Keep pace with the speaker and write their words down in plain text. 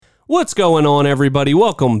What's going on, everybody?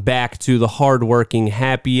 Welcome back to the Hardworking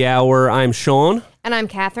Happy Hour. I'm Sean. And I'm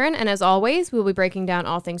Catherine, and as always, we'll be breaking down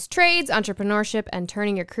all things trades, entrepreneurship, and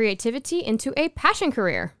turning your creativity into a passion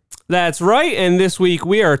career. That's right, and this week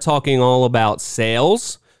we are talking all about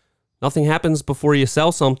sales. Nothing happens before you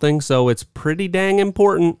sell something, so it's pretty dang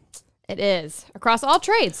important. It is. Across all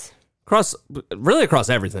trades. Across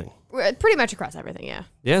everything. Pretty much across everything, yeah.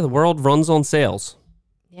 Yeah, the world runs on sales.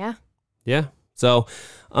 Yeah. Yeah, so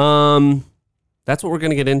that's what we're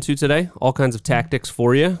going to get into today. All kinds of tactics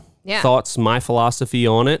for you. Yeah. Thoughts, my philosophy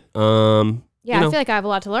on it. I feel like I have a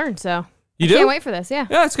lot to learn, so you I do? can't wait for this, yeah.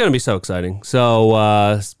 Yeah, it's going to be so exciting.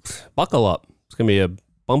 So buckle up. It's going to be a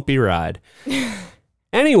bumpy ride.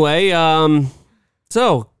 Anyway,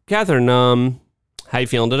 so Catherine, how you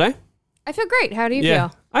feeling today? I feel great. How do you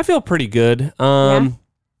feel? I feel pretty good.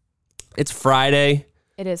 It's Friday.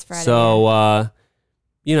 It is Friday. So,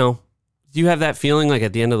 do you have that feeling like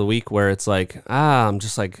at the end of the week where it's like, I'm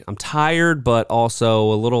tired, but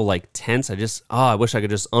also a little like tense. I wish I could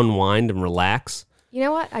just unwind and relax. You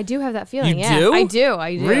know what? I do have that feeling. You yeah. do? I do.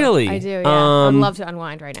 Really? I do, yeah. I'd love to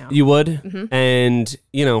unwind right now. You would? Mm-hmm. And,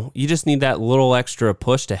 you just need that little extra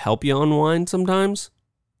push to help you unwind sometimes.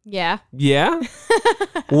 Yeah. Yeah?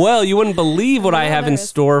 Well, you wouldn't believe what I have in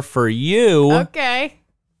store for you. Okay.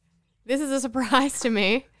 This is a surprise to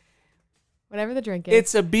me. Whatever the drink is.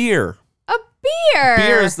 It's a beer. A beer.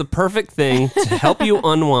 Beer is the perfect thing to help you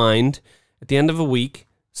unwind at the end of a week.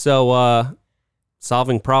 So,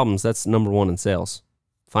 solving problems, that's number one in sales.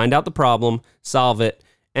 Find out the problem, solve it,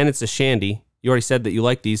 and it's a shandy. You already said that you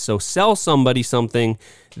like these, so sell somebody something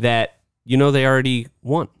that you know they already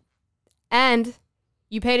want. And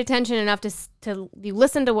you paid attention enough to you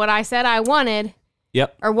listen to what I said I wanted.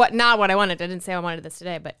 Yep. Or not what I wanted. I didn't say I wanted this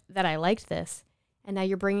today, but that I liked this. And now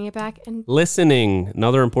you're bringing it back. And listening,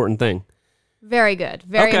 another important thing. Very good.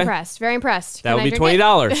 Very okay. impressed. Very impressed. That would be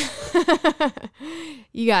 $20.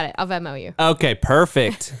 You got it. I'll Venmo you. Okay,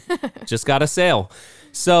 perfect. Just got a sale.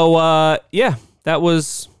 So, that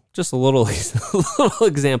was just a little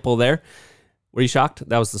example there. Were you shocked?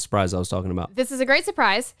 That was the surprise I was talking about. This is a great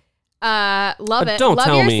surprise. Love it. Don't love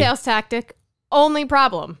tell your me. Sales tactic. Only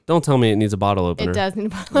problem. Don't tell me it needs a bottle opener. It does need a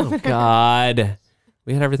bottle opener. Oh, God.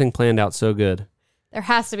 We had everything planned out so good. There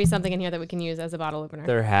has to be something in here that we can use as a bottle opener.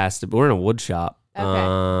 There has to be. We're in a wood shop. Okay.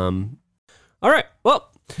 All right. Well,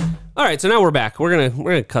 all right. So now we're back. We're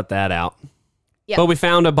gonna cut that out. Yep. But we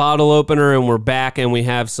found a bottle opener and we're back and we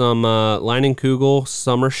have some Leinenkugel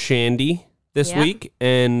Summer Shandy this week,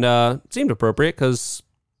 and it seemed appropriate because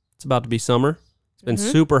it's about to be summer. It's been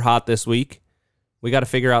super hot this week. We got to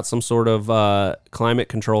figure out some sort of climate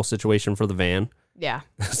control situation for the van. Yeah.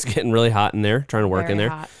 It's getting really hot in there. Trying to work Very in there.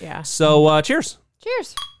 hot, yeah. So cheers.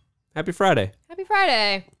 Cheers. Happy Friday. Happy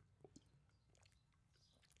Friday.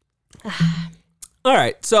 All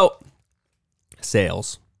right, so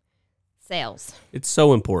sales. It's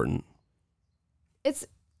so important. It's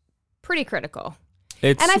pretty critical.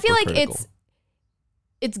 It's and I feel like critical.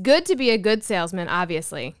 it's good to be a good salesman,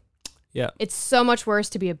 obviously. Yeah. It's so much worse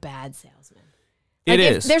to be a bad salesman. It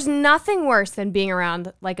is. There's nothing worse than being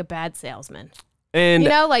around like a bad salesman. And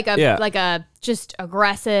like a just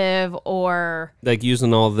aggressive or like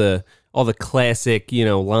using all the classic,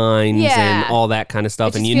 lines and all that kind of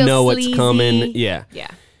stuff, and you know what's coming. Yeah. Yeah.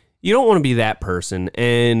 You don't want to be that person.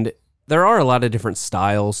 And there are a lot of different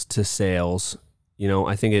styles to sales.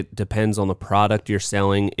 I think it depends on the product you're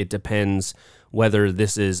selling. It depends whether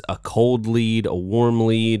this is a cold lead, a warm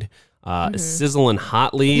lead, a sizzling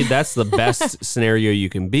hot lead. That's the best scenario you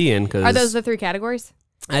can be in. Are those the three categories?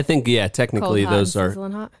 I think, technically Cold, hot, those and are.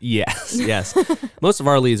 sizzling hot? Yes. Most of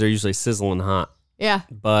our leads are usually sizzling hot. Yeah.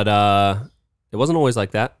 But it wasn't always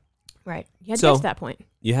like that. Right. You had to get to that point.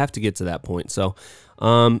 You have to get to that point. So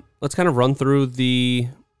let's kind of run through the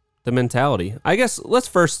mentality. I guess let's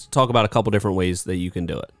first talk about a couple different ways that you can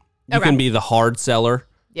do it. You can be the hard seller.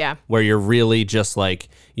 Yeah. Where you're really just like,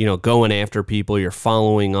 going after people. You're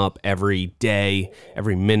following up every day,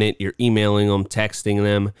 every minute. You're emailing them, texting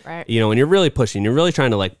them. Right. And you're really pushing. You're really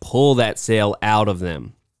trying to like pull that sale out of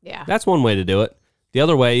them. Yeah. That's one way to do it. The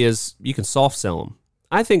other way is you can soft sell them.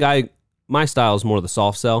 I think my style is more the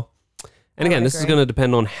soft sell. And again, this is going to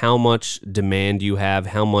depend on how much demand you have,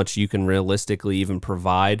 how much you can realistically even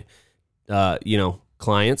provide,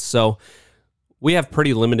 clients. So we have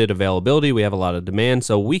pretty limited availability. We have a lot of demand.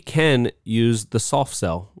 So we can use the soft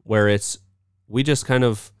sell where we just kind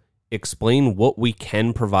of explain what we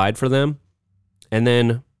can provide for them. And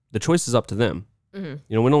then the choice is up to them.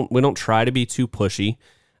 Mm-hmm. We don't try to be too pushy.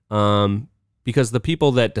 Because the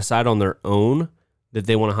people that decide on their own that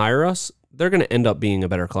they want to hire us, they're going to end up being a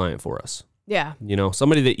better client for us. Yeah. You know,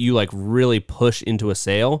 somebody that you like really push into a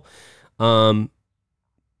sale,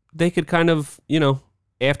 they could kind of, you know,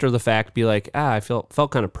 after the fact be like, I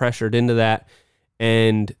felt kind of pressured into that.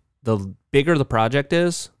 And the bigger the project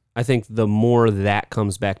is, I think the more that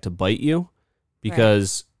comes back to bite you,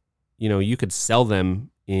 because, you know, you could sell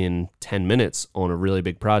them in 10 minutes on a really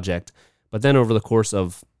big project, but then over the course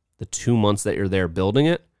of the 2 months that you're there building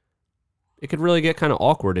it, it could really get kind of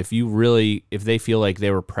awkward if they feel like they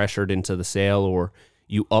were pressured into the sale, or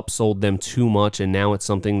you upsold them too much and now it's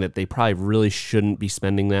something that they probably really shouldn't be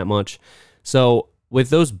spending that much. So with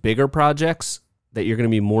those bigger projects that you're going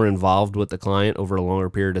to be more involved with the client over a longer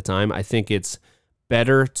period of time, I think it's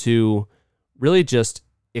better to really just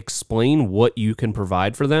explain what you can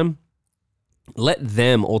provide for them. Let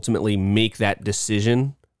them ultimately make that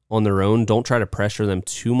decision on their own. Don't try to pressure them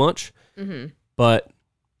too much. Mm-hmm. But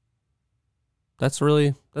that's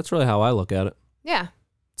really how I look at it. Yeah.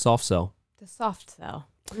 Soft sell. The soft sell.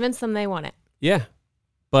 Convince them they want it. Yeah.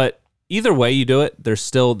 But either way you do it, there's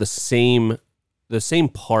still the same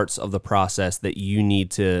parts of the process that you need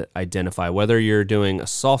to identify. Whether you're doing a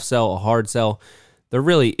soft sell, a hard sell, there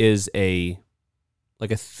really is a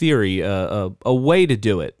theory, a way to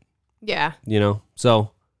do it. Yeah. You know? So,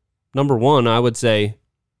 number one, I would say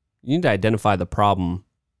you need to identify the problem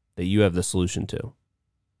that you have the solution to.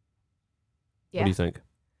 Yeah. What do you think?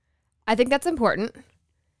 I think that's important.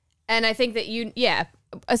 And I think that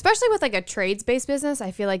especially with like a trades-based business,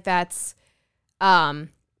 I feel like that's like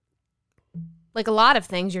a lot of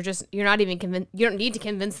things you're not even convinced, you don't need to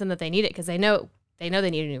convince them that they need it, because they know they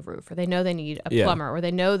need a new roof, or they know they need a plumber, or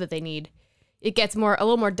they know that they need, it gets a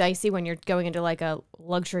little more dicey when you're going into like a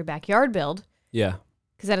luxury backyard build. Yeah.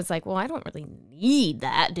 Because then it's like, well, I don't really need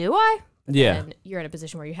that, do I? But then you're in a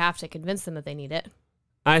position where you have to convince them that they need it.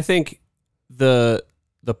 I think the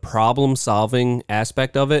problem solving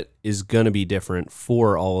aspect of it is going to be different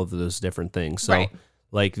for all of those different things. So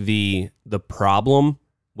like the problem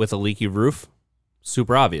with a leaky roof,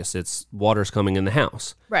 super obvious. It's water's coming in the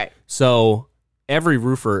house. Right. So every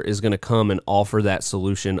roofer is going to come and offer that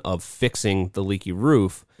solution of fixing the leaky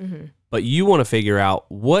roof. Mm-hmm. But you want to figure out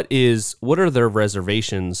what are their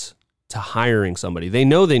reservations to hiring somebody. They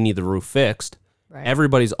know they need the roof fixed. Right.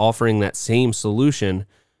 Everybody's offering that same solution,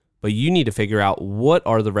 but you need to figure out what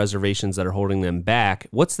are the reservations that are holding them back.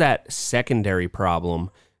 What's that secondary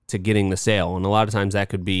problem to getting the sale? And a lot of times that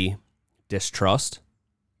could be distrust.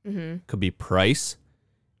 Mm-hmm. Could be price.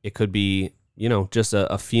 It could be, just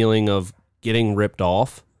a feeling of getting ripped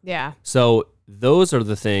off. Yeah. So those are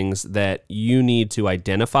the things that you need to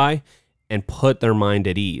identify and put their mind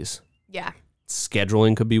at ease. Yeah.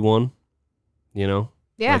 Scheduling could be one, Yeah.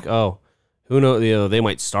 Like, oh, who knows? They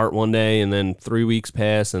might start one day and then 3 weeks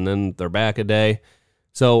pass and then they're back a day.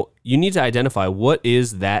 So you need to identify what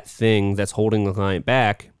is that thing that's holding the client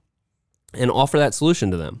back and offer that solution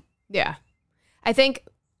to them. Yeah. I think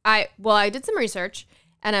I did some research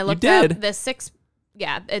and I looked up the 6,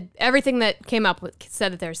 everything that came up with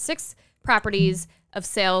said that there's 6 properties of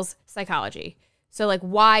sales psychology. So like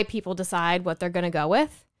why people decide what they're going to go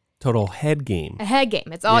with. Total head game. A head game.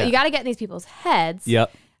 It's all, you got to get in these people's heads.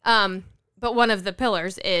 Yep. But one of the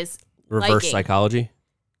pillars is reverse psychology.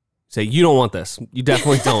 Say, you don't want this. You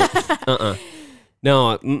definitely don't.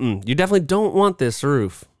 No, you definitely don't want this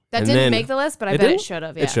roof. That didn't make the list, but I bet it should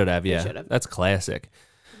have. Yeah. It should have, yeah. That's classic.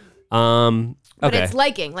 But it's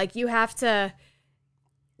liking. Like you have to,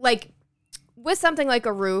 like with something like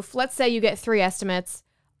a roof, let's say you get 3 estimates.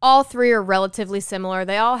 All 3 are relatively similar.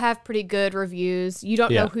 They all have pretty good reviews. You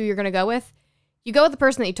don't know who you're going to go with. You go with the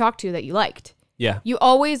person that you talked to that you liked. Yeah. You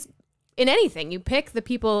always, in anything, you pick the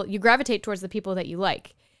people, you gravitate towards the people that you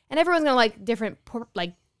like. And everyone's going to like different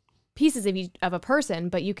like pieces of a person,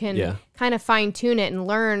 but you can kind of fine tune it and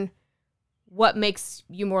learn what makes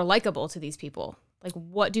you more likable to these people. Like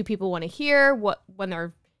what do people want to hear? What when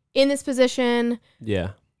they're in this position?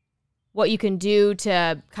 Yeah. What you can do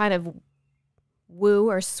to kind of woo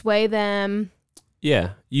or sway them. Yeah.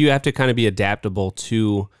 You have to kind of be adaptable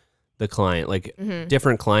to the client. Like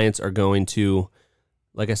different clients are going to,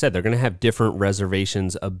 like I said, they're going to have different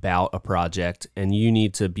reservations about a project, and you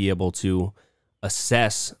need to be able to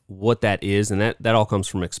assess what that is. And that all comes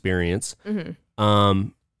from experience. Mm-hmm.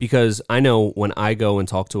 Because I know when I go and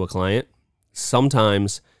talk to a client,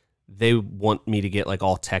 sometimes they want me to get like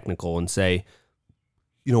all technical and say,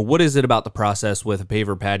 what is it about the process with a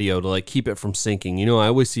paver patio to like keep it from sinking? I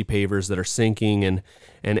always see pavers that are sinking and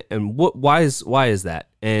why is that?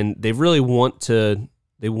 And they really want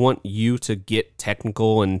you to get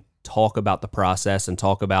technical and talk about the process and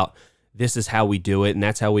talk about this is how we do it and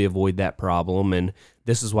that's how we avoid that problem. And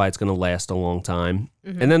this is why it's going to last a long time.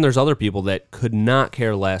 And then there's other people that could not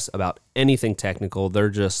care less about anything technical. They're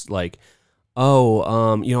just like, oh,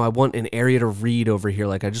 I want an area to read over here.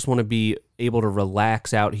 Like, I just want to be able to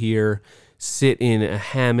relax out here, sit in a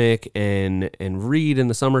hammock and read in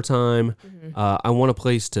the summertime. I want a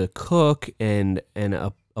place to cook and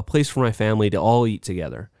a place for my family to all eat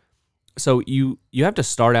together. So you have to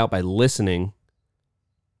start out by listening,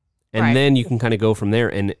 and then you can kind of go from there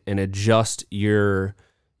and adjust your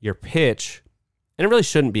pitch. And it really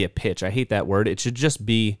shouldn't be a pitch. I hate that word. It should just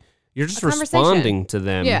be, you're just responding to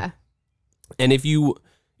them. Yeah. And if you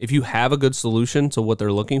have a good solution to what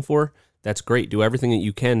they're looking for, that's great. Do everything that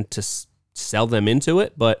you can to sell them into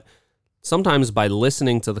it. But sometimes by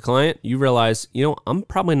listening to the client, you realize, I'm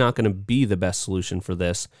probably not going to be the best solution for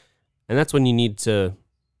this. And that's when you need to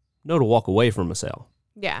know to walk away from a sale.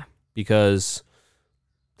 Yeah. Because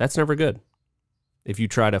that's never good. If you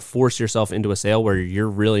try to force yourself into a sale where you're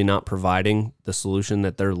really not providing the solution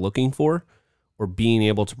that they're looking for, or being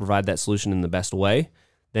able to provide that solution in the best way,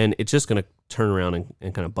 then it's just going to turn around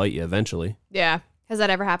and kind of bite you eventually. Yeah. Has that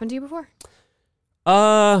ever happened to you before?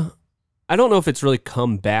 I don't know if it's really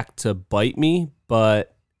come back to bite me,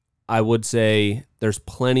 but I would say there's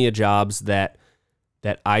plenty of jobs that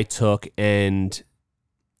I took, and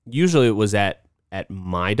usually it was at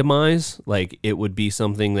my demise. Like, it would be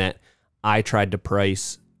something that I tried to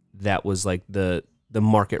price that was like the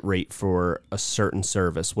market rate for a certain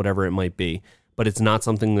service, whatever it might be, but it's not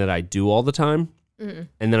something that I do all the time. And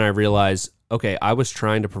then I realized, okay, I was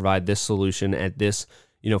trying to provide this solution at this,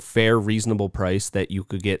 fair, reasonable price that you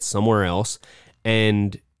could get somewhere else.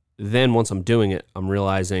 And then once I'm doing it, I'm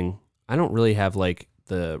realizing I don't really have like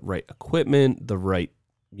the right equipment, the right,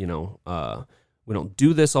 we don't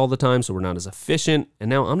do this all the time, so we're not as efficient. And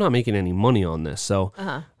now I'm not making any money on this. So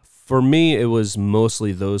for me, it was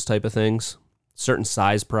mostly those type of things. Certain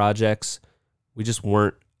size projects, we just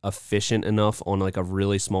weren't efficient enough on like a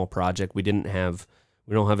really small project. We don't have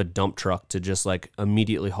a dump truck to just like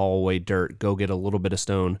immediately haul away dirt, go get a little bit of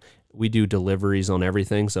stone. We do deliveries on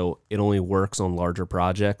everything, so it only works on larger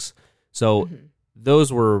projects. So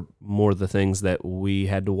those were more the things that we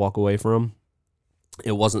had to walk away from.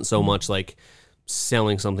 It wasn't so much like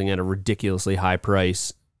selling something at a ridiculously high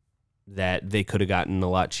price that they could have gotten a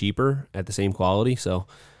lot cheaper at the same quality. So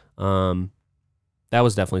that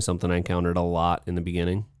was definitely something I encountered a lot in the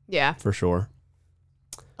beginning. Yeah. For sure.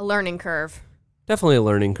 A learning curve. Definitely a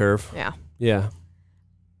learning curve. Yeah. Yeah.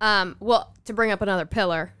 Well, to bring up another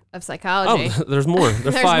pillar of psychology. Oh, there's more.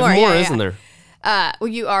 There's 5 more, isn't there? Well,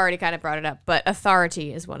 you already kind of brought it up, but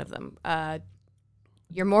authority is one of them.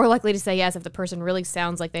 You're more likely to say yes if the person really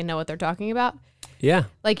sounds like they know what they're talking about. Yeah.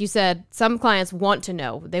 Like you said, some clients want to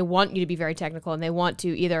know. They want you to be very technical, and they want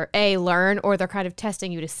to either A, learn, or they're kind of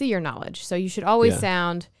testing you to see your knowledge. So you should always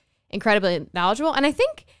sound incredibly knowledgeable. And I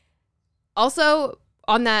think also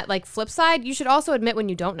on that like flip side, you should also admit when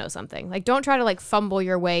you don't know something. Like, don't try to like fumble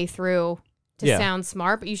your way through to sound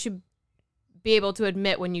smart, but you should be able to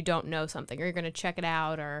admit when you don't know something, or you're going to check it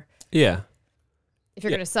out, or if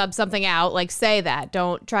you're going to sub something out, like say that.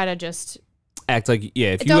 Don't try to just act like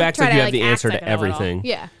if you act like you have the answer to everything.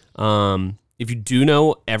 Yeah. If you do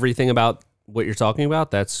know everything about what you're talking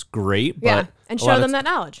about, that's great. But and show them that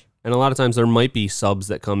knowledge. And a lot of times there might be subs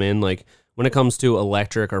that come in, like when it comes to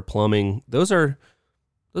electric or plumbing, those are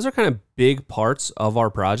kind of big parts of our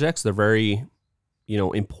projects. They're very,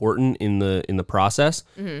 important in the process.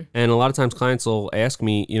 And a lot of times clients will ask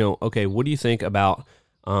me, okay, what do you think about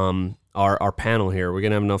our panel here? We're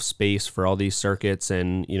gonna have enough space for all these circuits,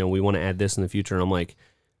 and we want to add this in the future. And I'm like,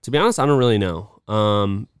 to be honest, I don't really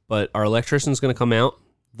know. But our electrician's gonna come out.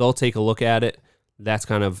 They'll take a look at it. That's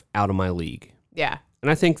kind of out of my league. Yeah. And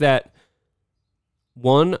I think that,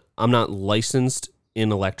 one, I'm not licensed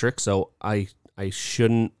in electric, so I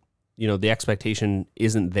shouldn't, the expectation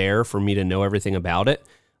isn't there for me to know everything about it,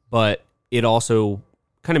 but it also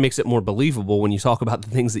kind of makes it more believable when you talk about the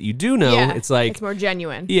things that you do know. Yeah, it's like, it's more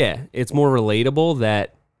genuine. Yeah, it's more relatable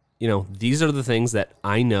that, these are the things that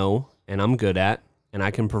I know and I'm good at, and I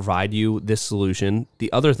can provide you this solution.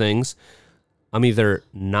 The other things, I'm either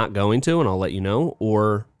not going to, and I'll let you know,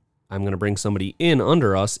 or I'm going to bring somebody in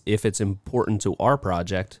under us if it's important to our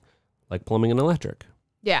project, like plumbing and electric.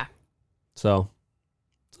 Yeah. So,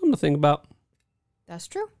 something to think about. That's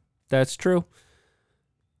true. That's true.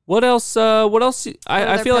 What else? I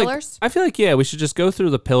feel pillars? We should just go through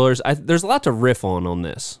the pillars. There's a lot to riff on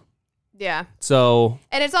this. Yeah. So,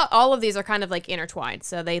 and it's all of these are kind of like intertwined,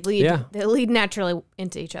 so they lead naturally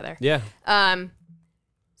into each other. Yeah.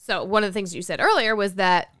 So one of the things you said earlier was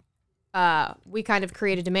that we kind of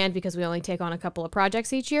create a demand because we only take on a couple of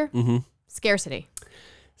projects each year. Mm-hmm. Scarcity.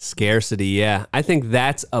 Scarcity, yeah. I think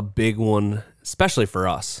that's a big one, especially for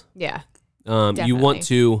us. Yeah. You want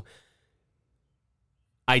to,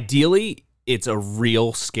 ideally, it's a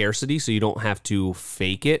real scarcity, so you don't have to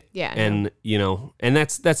fake it. Yeah. And, and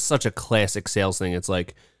that's such a classic sales thing. It's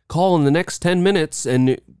like, call in the next 10 minutes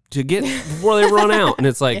and to get before they run out. And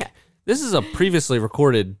it's like, this is a previously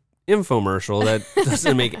recorded infomercial that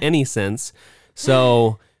doesn't make any sense.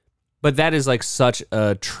 So, but that is like such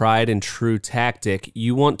a tried and true tactic.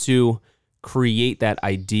 You want to create that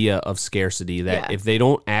idea of scarcity that if they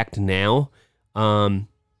don't act now,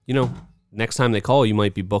 next time they call, you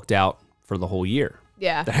might be booked out for the whole year.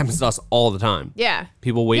 Yeah. That happens to us all the time. Yeah.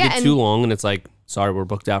 People waited too long and it's like, sorry, we're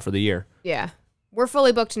booked out for the year. Yeah. We're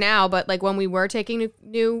fully booked now, but like when we were taking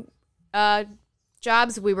new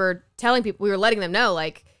jobs, we were telling people, we were letting them know,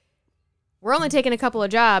 like, we're only taking a couple of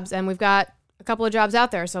jobs and we've got a couple of jobs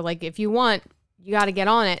out there. So like, if you want, you got to get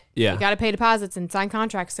on it. Yeah. You got to pay deposits and sign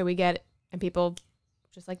contracts. So we get, and people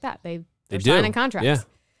just like that, they're do. signing contracts. Yeah.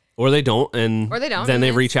 Or they don't. And then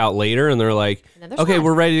they reach out later and they're like, okay,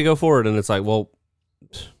 we're ready to go forward. And it's like, well,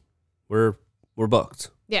 we're booked.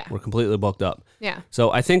 Yeah. We're completely booked up. Yeah.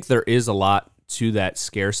 So I think there is a lot to that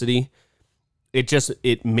scarcity.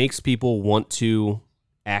 It makes people want to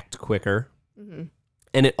act quicker. Mm-hmm.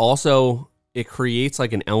 And it creates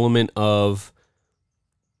like an element of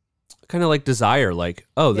kind of like desire, like,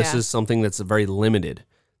 oh, this is something that's very limited.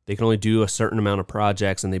 They can only do a certain amount of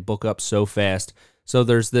projects and they book up so fast. So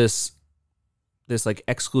there's this like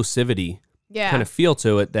exclusivity kind of feel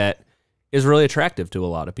to it that is really attractive to a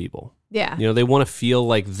lot of people. Yeah. They want to feel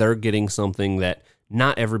like they're getting something that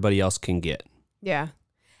not everybody else can get. Yeah.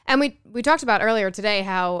 And we talked about earlier today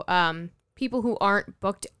how people who aren't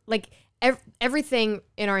booked, like everything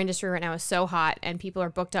in our industry right now is so hot and people are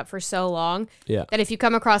booked up for so long that if you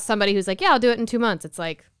come across somebody who's like, yeah, I'll do it in 2 months, it's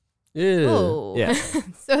like, oh. Yeah.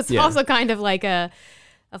 So it's also kind of like a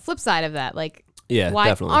flip side of that. Like, why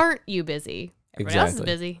definitely aren't you busy? Everybody else is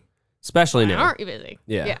busy. Especially now. Why aren't you busy?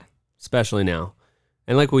 Yeah. Especially now.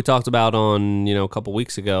 And like we talked about on, a couple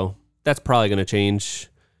weeks ago, that's probably going to change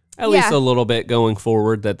at least a little bit going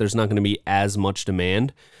forward, that there's not going to be as much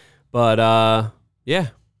demand. But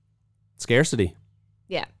scarcity.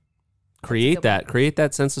 Yeah. Create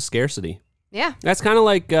that sense of scarcity. Yeah. That's kind of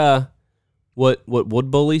like what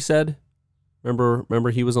Wood Bully said. Remember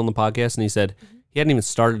he was on the podcast and he said he hadn't even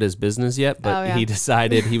started his business yet, but he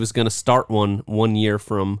decided he was going to start one year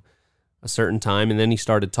from a certain time, and then he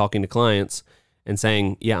started talking to clients and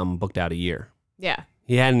saying, yeah, I'm booked out a year. Yeah.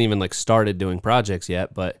 He hadn't even like started doing projects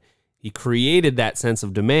yet, but he created that sense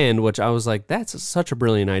of demand, which I was like, that's such a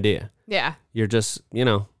brilliant idea. Yeah. You're just,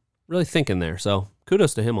 really thinking there. So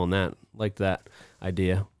kudos to him on that. Liked that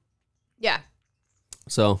idea. Yeah.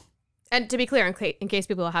 So. And to be clear, in case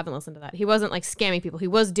people haven't listened to that, he wasn't like scamming people. He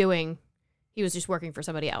was just working for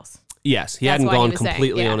somebody else. Yes. He hadn't gone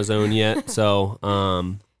completely on his own yet. So,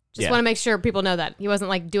 just want to make sure people know that he wasn't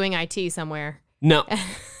like doing IT somewhere. No, I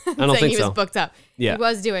don't think he so. Was booked up. Yeah. He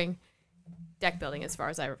was doing deck building as far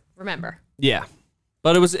as I remember. Yeah.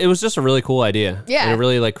 But it was just a really cool idea. Yeah. And a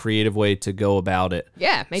really like creative way to go about it.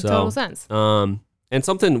 Yeah, made total sense. And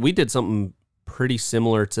we did something pretty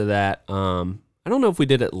similar to that. I don't know if we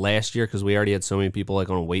did it last year because we already had so many people like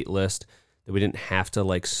on a wait list that we didn't have to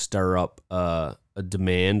like stir up a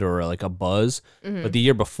demand or like a buzz. Mm-hmm. But the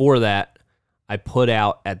year before that, I put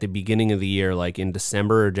out at the beginning of the year, like in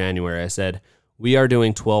December or January, I said, we are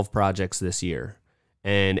doing 12 projects this year.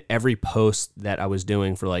 And every post that I was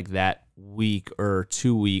doing for like that week or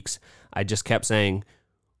 2 weeks, I just kept saying,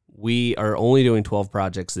 we are only doing 12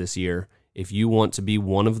 projects this year. If you want to be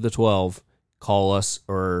one of the 12, call us,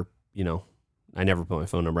 or, I never put my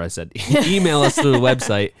phone number. I said, email us through the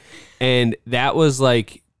website. And that was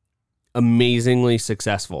like amazingly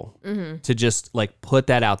successful to just like put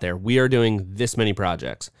that out there. We are doing this many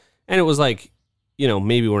projects. And it was like,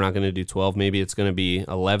 maybe we're not going to do 12. Maybe it's going to be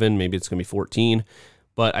 11. Maybe it's going to be 14.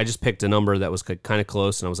 But I just picked a number that was kind of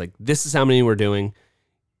close. And I was like, this is how many we're doing.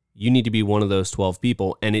 You need to be one of those 12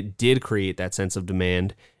 people. And it did create that sense of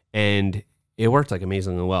demand. And it worked like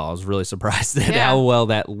amazingly well. I was really surprised at how well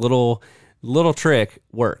that little trick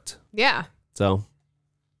worked. Yeah. So.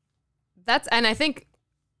 And I think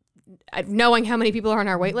knowing how many people are on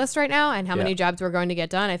our wait list right now and how many jobs we're going to get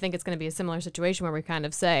done, I think it's going to be a similar situation where we kind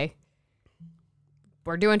of say,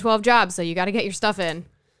 we're doing 12 jobs, so you got to get your stuff in.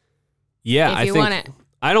 Yeah, if you want it.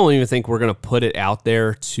 I don't even think we're going to put it out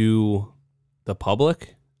there to the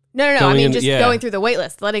public. No. I mean, just going through the wait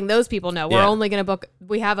list, letting those people know we're only going to book.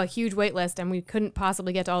 We have a huge wait list, and we couldn't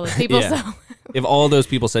possibly get to all those people. So if all those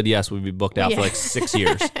people said yes, we'd be booked out for like 6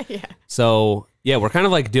 years. Yeah. So Yeah, we're kind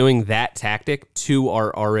of like doing that tactic to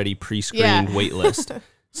our already pre-screened wait list.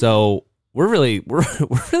 So we're really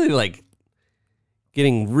like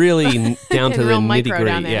getting really down to the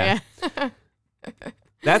nitty-gritty. Yeah.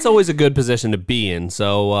 That's always a good position to be in.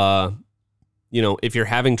 So, if you're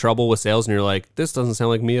having trouble with sales and you're like, this doesn't sound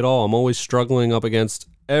like me at all, I'm always struggling up against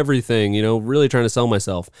everything, really trying to sell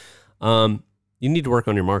myself. You need to work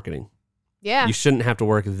on your marketing. Yeah. You shouldn't have to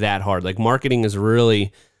work that hard. Like, marketing is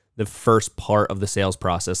really the first part of the sales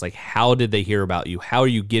process. Like, how did they hear about you? How are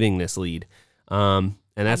you getting this lead? And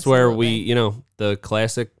that's where we, the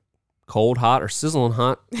classic cold, hot, or sizzling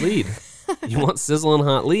hot lead. You want sizzling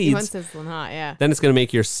hot leads. You want sizzling hot, yeah. Then it's going to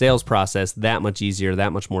make your sales process that much easier,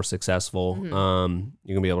 that much more successful. Mm-hmm.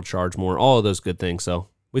 You're going to be able to charge more, all of those good things. So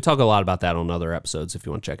we talk a lot about that on other episodes if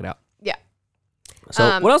you want to check it out. Yeah.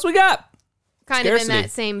 So what else we got? Kind of in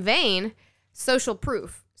that same vein, social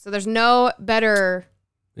proof. So there's no better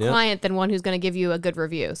client than one who's going to give you a good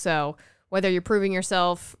review. So whether you're proving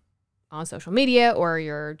yourself on social media or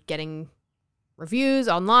you're getting reviews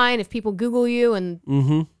online, if people Google you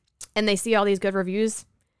and they see all these good reviews,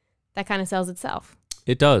 that kind of sells itself.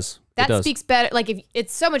 It does. That speaks better. Like, if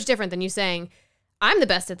it's so much different than you saying, I'm the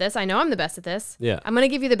best at this. I know I'm the best at this. Yeah. I'm going to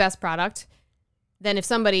give you the best product. Then if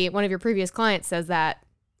one of your previous clients says that,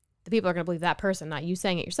 the people are going to believe that person, not you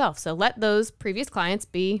saying it yourself. So let those previous clients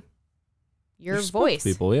be your voice.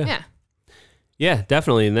 People, yeah. Yeah,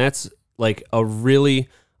 definitely. And that's like a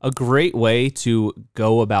great way to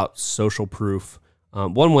go about social proof.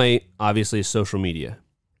 One way, obviously, is social media.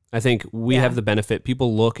 I think we have the benefit.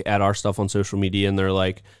 People look at our stuff on social media and they're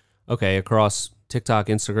like, okay, across TikTok,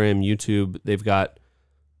 Instagram, YouTube, they've got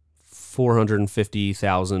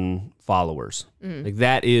 450,000 followers. Like,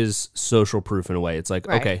 that is social proof in a way. It's like,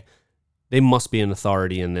 okay, they must be an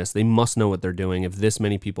authority in this. They must know what they're doing if this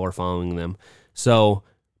many people are following them. So,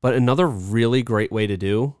 but another really great way to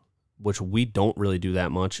do, which we don't really do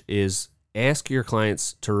that much, is ask your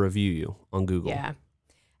clients to review you on Google. Yeah.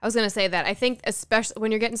 I was going to say that. I think especially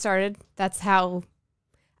when you're getting started, that's how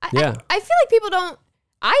I feel like people don't.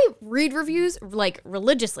 I read reviews like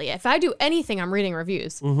religiously. If I do anything, I'm reading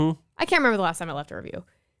reviews. I can't remember the last time I left a review.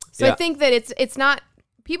 So I think that it's not,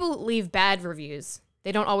 people leave bad reviews.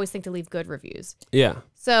 They don't always think to leave good reviews. Yeah.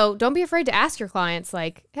 So don't be afraid to ask your clients,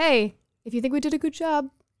 like, hey, if you think we did a good job,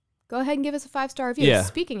 go ahead and give us a 5-star review. Yeah.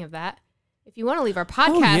 Speaking of that, if you want to leave our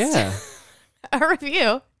podcast a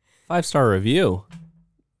review. 5-star review.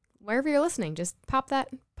 Wherever you're listening, just pop that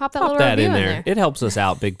little review in there. It helps us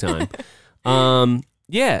out big time.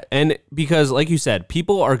 Yeah, and because like you said,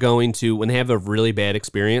 people are going to, when they have a really bad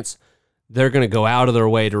experience, they're going to go out of their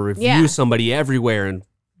way to review somebody everywhere and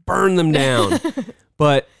burn them down.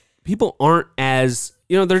 But people aren't as,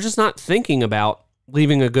 they're just not thinking about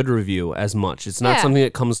leaving a good review as much. It's not something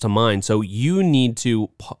that comes to mind. So you need to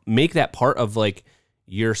make that part of like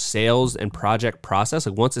your sales and project process.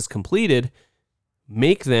 Like, once it's completed,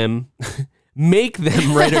 make them write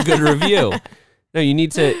a good review. No, you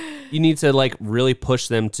need to like really push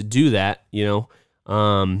them to do that, even,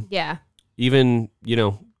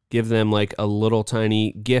 give them like a little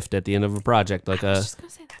tiny gift at the end of a project, like a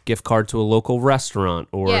gift card to a local restaurant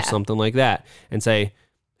or something like that, and say,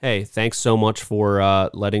 hey, thanks so much for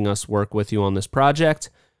letting us work with you on this project.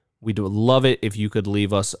 We'd love it if you could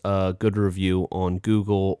leave us a good review on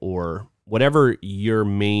Google or whatever your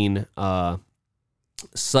main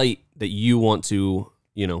site that you want to,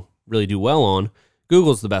 really do well on.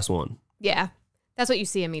 Google's the best one. Yeah. That's what you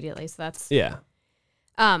see immediately. So that's... Yeah.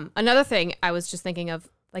 Another thing I was just thinking of,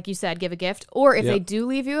 like you said, give a gift. Or if they do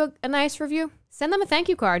leave you a nice review, send them a thank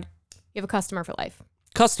you card. You have a customer for life.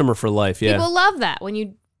 Customer for life, yeah. People love that. When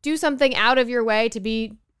you do something out of your way to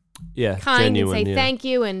be kind genuine, and say thank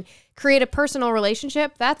you and create a personal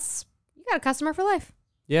relationship, you got a customer for life.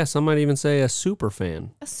 Yeah, some might even say a super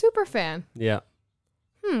fan. A super fan. Yeah.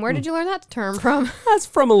 Where did you learn that term from? That's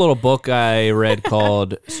from a little book I read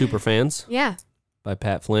called Superfans. Yeah. By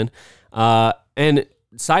Pat Flynn. And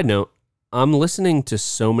side note, I'm listening to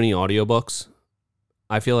so many audiobooks.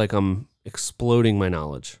 I feel like I'm exploding my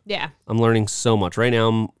knowledge. Yeah. I'm learning so much. Right now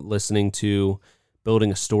I'm listening to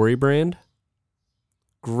Building a Story Brand.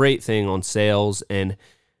 Great thing on sales and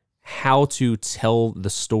how to tell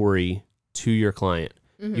the story to your client.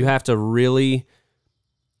 You have to really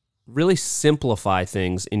simplify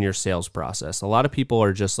things in your sales process. A lot of people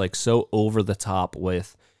are just like so over the top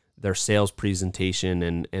with their sales presentation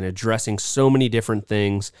and addressing so many different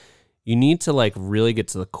things. You need to like really get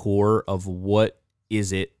to the core of what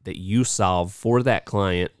is it that you solve for that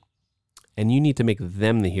client, and you need to make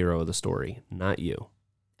them the hero of the story, not you.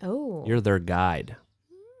 Oh. You're their guide.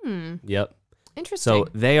 Yep. Interesting. So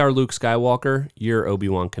they are Luke Skywalker. You're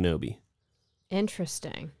Obi-Wan Kenobi.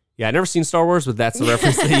 Interesting. Yeah, I've never seen Star Wars, but that's the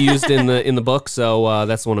reference they used in the book, so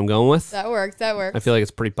that's the one I'm going with. That works. I feel like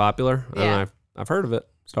it's pretty popular. I don't know, I've heard of it.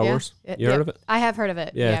 Star Wars. You heard of it? I have heard of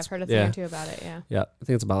it. Yeah, I've heard a thing or two about it. Yeah. Yeah, I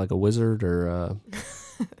think it's about like a wizard or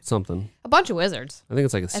something. A bunch of wizards. I think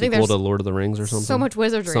it's like a sequel to Lord of the Rings or something. So much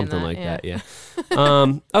wizardry. Something like that. Yeah.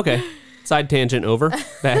 Okay. Side tangent over.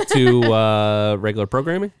 Back to regular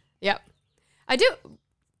programming. Yep. I do.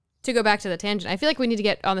 To go back to the tangent, I feel like we need to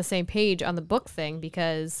get on the same page on the book thing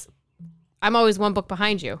because I'm always one book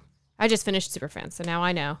behind you. I just finished Superfan, so now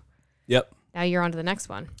I know. Yep. Now you're on to the next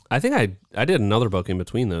one. I think I did another book in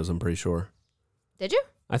between those, I'm pretty sure. Did you?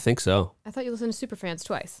 I think so. I thought you listened to Superfans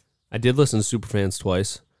twice. I did listen to Superfans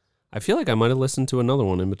twice. I feel like I might have listened to another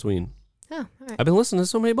one in between. Oh, all right. I've been listening to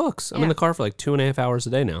so many books. I'm in the car for like 2.5 hours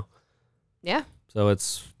a day now. Yeah. So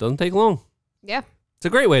doesn't take long. Yeah. It's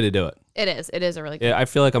a great way to do it. It is. It is a really good Yeah, I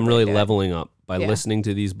feel like I'm really leveling up by listening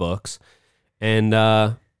to these books. And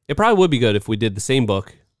it probably would be good if we did the same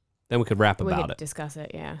book. Then we could rap about it. Discuss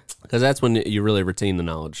it, yeah. Because that's when you really retain the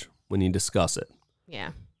knowledge, when you discuss it.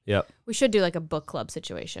 Yeah. Yep. We should do like a book club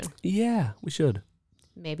situation. Yeah, we should.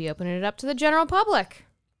 Maybe opening it up to the general public.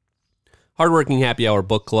 Hardworking Happy Hour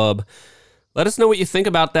Book Club. Let us know what you think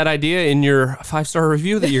about that idea in your 5-star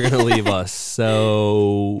review that you're going to leave us.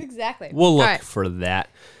 So exactly. We'll look for that.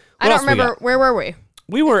 I don't remember. Where were we?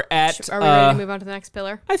 We were at... Are we ready to move on to the next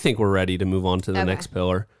pillar? I think we're ready to move on to the next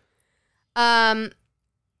pillar.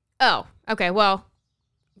 Oh, okay. Well,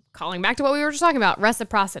 calling back to what we were just talking about,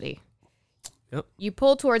 reciprocity. Yep. You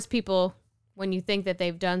pull towards people when you think that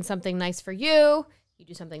they've done something nice for you. You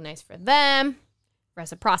do something nice for them.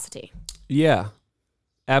 Reciprocity. Yeah,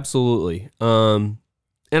 absolutely. And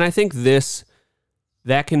I think that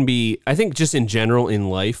can be, I think just in general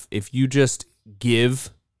in life, if you just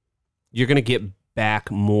give, you're going to get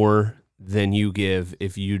back more than you give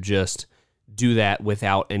if you just do that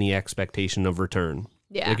without any expectation of return.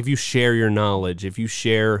 Yeah. Like if you share your knowledge, if you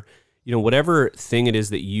share, whatever thing it is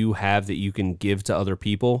that you have that you can give to other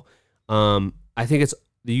people, I think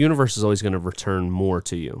the universe is always going to return more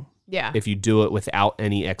to you. Yeah. If you do it without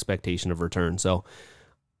any expectation of return. So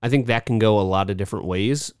I think that can go a lot of different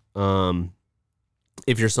ways.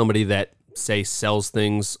 If you're somebody that, say, sells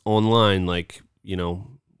things online, like,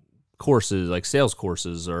 courses, like sales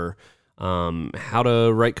courses or how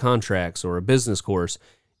to write contracts or a business course,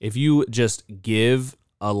 if you just give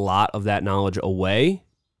a lot of that knowledge away,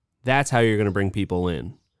 that's how you're going to bring people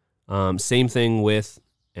in. Same thing with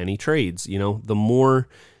any trades. The more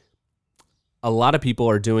a lot of people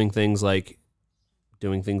are doing things like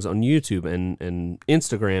doing things on YouTube and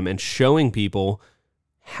Instagram and showing people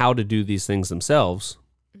how to do these things themselves.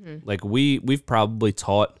 Mm-hmm. Like we've probably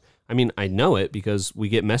taught, I know it because we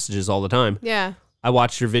get messages all the time. Yeah. I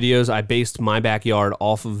watched your videos. I based my backyard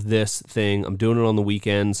off of this thing. I'm doing it on the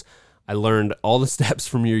weekends. I learned all the steps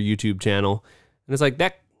from your YouTube channel. And it's like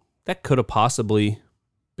that could have possibly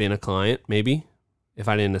been a client, maybe, if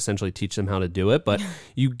I didn't essentially teach them how to do it. But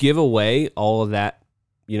you give away all of that,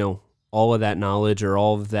 all of that knowledge or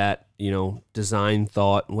all of that, design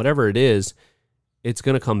thought, whatever it is, it's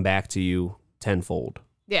going to come back to you tenfold.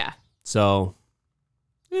 Yeah. So,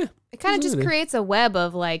 yeah. It kind of just creates a web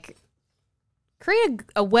of create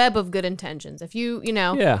a web of good intentions. If you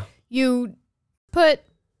you put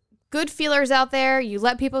good feelers out there, you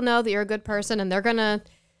let people know that you're a good person and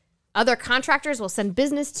other contractors will send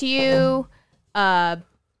business to you.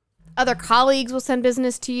 Other colleagues will send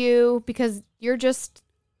business to you because you're just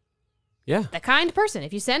the kind person.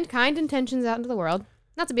 If you send kind intentions out into the world,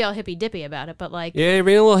 not to be all hippy dippy about it, but you're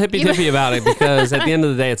being a little hippy dippy about it because at the end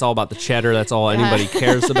of the day, it's all about the cheddar. That's all anybody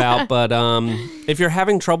cares about. But if you're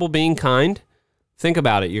having trouble being kind, think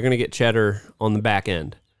about it. You're going to get cheddar on the back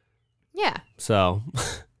end. Yeah. So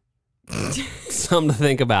something to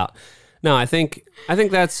think about. No, I think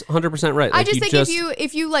that's 100% right. I just think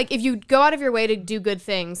if you go out of your way to do good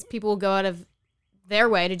things, people will go out of their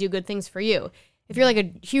way to do good things for you. If you're like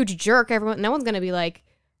a huge jerk, no one's going to be like,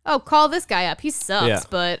 oh, call this guy up. He sucks,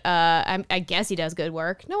 but I guess he does good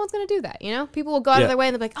work. No one's going to do that, People will go out of their way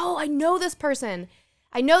and they'll be like, oh, I know this person.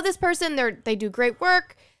 They do great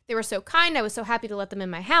work. They were so kind. I was so happy to let them in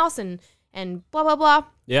my house and blah, blah, blah.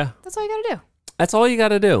 Yeah. That's all you got to do. That's all you got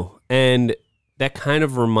to do. And that kind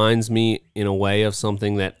of reminds me in a way of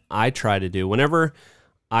something that I try to do whenever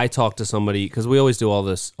I talk to somebody, because we always do all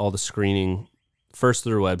the screening first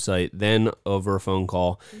through a website, then over a phone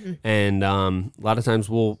call. Mm-hmm. And a lot of times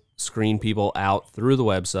we'll screen people out through the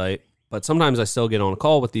website, but sometimes I still get on a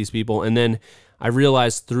call with these people. And then I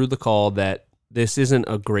realize through the call that this isn't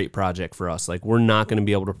a great project for us. Like, we're not going to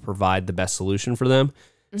be able to provide the best solution for them.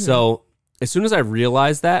 So as soon as I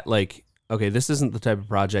realized that, like, okay, this isn't the type of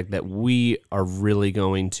project that we are really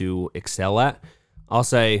going to excel at, I'll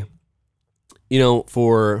say,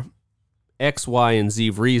 for X, Y, and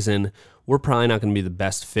Z reason, we're probably not going to be the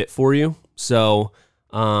best fit for you. So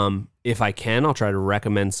if I can, I'll try to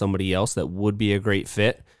recommend somebody else that would be a great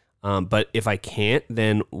fit. But if I can't,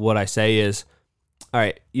 then what I say is, all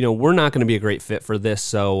right, we're not going to be a great fit for this.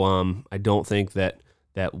 So I don't think that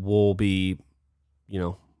we'll be,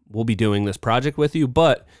 we'll be doing this project with you.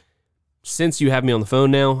 But since you have me on the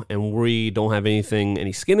phone now and we don't have any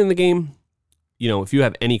skin in the game, if you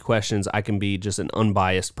have any questions, I can be just an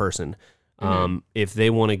unbiased person. If they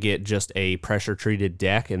want to get just a pressure treated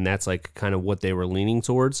deck, and that's like kind of what they were leaning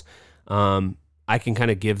towards, I can kind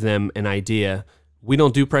of give them an idea. We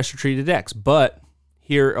don't do pressure treated decks, but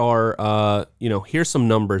here are, here's some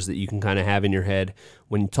numbers that you can kind of have in your head.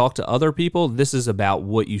 When you talk to other people, this is about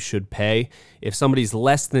what you should pay. If somebody's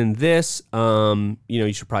less than this,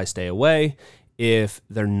 you should probably stay away. If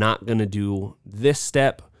they're not going to do this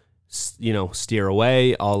step, steer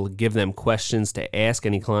away. I'll give them questions to ask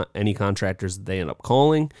any contractors that they end up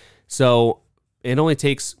calling. So it only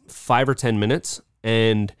takes 5 or 10 minutes,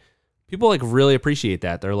 and people like really appreciate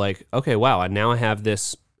that. They're like, okay, wow, now I have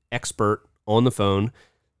this expert on the phone.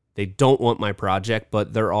 They don't want my project,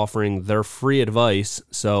 but they're offering their free advice.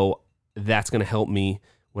 So that's going to help me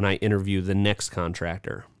when I interview the next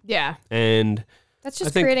contractor. Yeah. And that's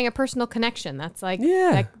just creating a personal connection. That's like,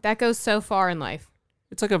 that goes so far in life.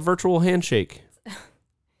 It's like a virtual handshake.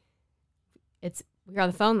 We're on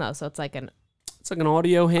the phone though, so it's like an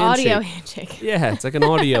audio handshake. Audio handshake. Yeah, it's like an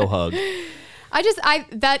audio hug.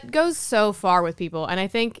 That goes so far with people, and I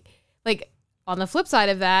think like on the flip side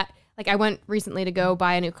of that, like I went recently to go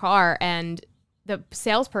buy a new car, and the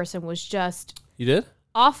salesperson was just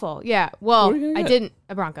awful. Yeah. Well, I didn't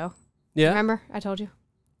a Bronco. Yeah. Remember I told you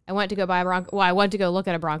I went to go buy a Bronco. Well, I went to go look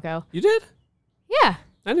at a Bronco. You did? Yeah.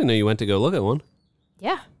 I didn't know you went to go look at one.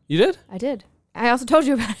 Yeah. You did? I did. I also told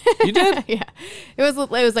you about it. You did? Yeah. It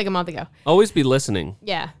was like a month ago. Always be listening.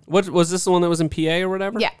 Yeah. What was this, the one that was in PA or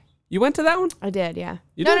whatever? Yeah. You went to that one? I did, yeah.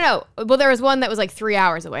 You did? No. Well, there was one that was like 3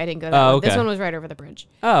 hours away. I didn't go to that one. Okay. This one was right over the bridge.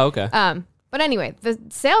 Oh, okay. But anyway, the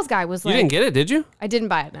sales guy was like... You didn't get it, did you? I didn't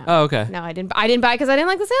buy it, no. Oh, okay. No, I didn't buy it because I didn't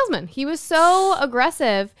like the salesman. He was so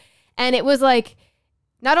aggressive, and it was like,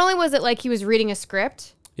 not only was it like he was reading a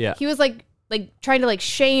script, he was like trying to like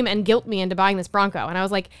shame and guilt me into buying this Bronco. And I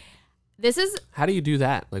was like, this is... How do you do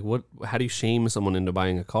that? Like, how do you shame someone into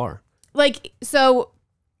buying a car? Like, so...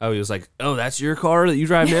 Oh, he was like, oh, that's your car that you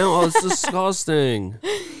drive now? Oh, it's disgusting.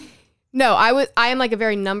 No, I am like a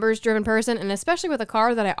very numbers-driven person, and especially with a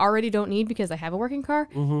car that I already don't need because I have a working car.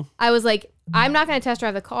 Mm-hmm. I was like, I'm not going to test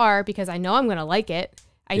drive the car because I know I'm going to like it.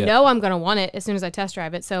 I know I'm going to want it as soon as I test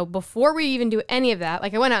drive it. So before we even do any of that,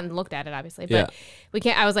 like I went out and looked at it, obviously, but we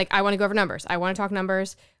can't. I was like, I want to go over numbers. I want to talk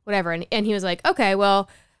numbers, whatever. And he was like, okay, well,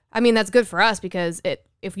 I mean, that's good for us because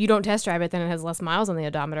if you don't test drive it, then it has less miles on the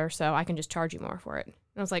odometer, so I can just charge you more for it. And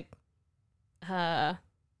I was like,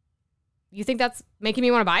 you think that's making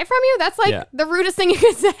me want to buy it from you? That's like the rudest thing you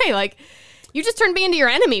could say. Like, you just turned me into your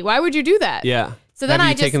enemy. Why would you do that? Yeah. So then have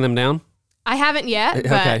you taken them down? I haven't yet. But,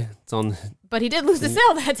 okay. It's on. But he did lose the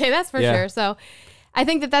sale that day. That's for sure. So I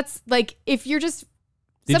think that's like, if you're just.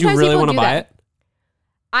 Did you really want to buy it?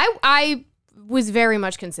 I was very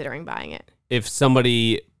much considering buying it. If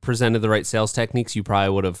somebody presented the right sales techniques, you probably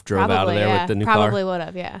would have drove out of there with the new car. Probably would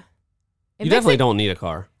have, yeah. You definitely don't need a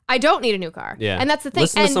car. I don't need a new car. Yeah. And that's the thing.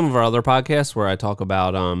 Listen to some of our other podcasts where I talk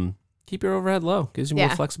about keep your overhead low. Gives you more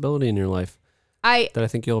flexibility in your life. That I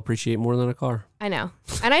think you'll appreciate more than a car. I know.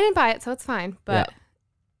 And I didn't buy it, so it's fine. But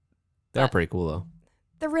they're pretty cool, though.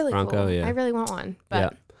 They're really Bronco, cool. Yeah. I really want one.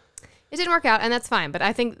 But it didn't work out, and that's fine. But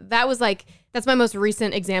I think that's my most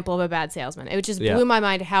recent example of a bad salesman. It just blew my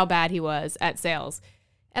mind how bad he was at sales.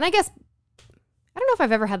 And I guess, I don't know if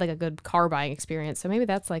I've ever had like a good car buying experience, so maybe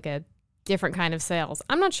that's like a different kind of sales.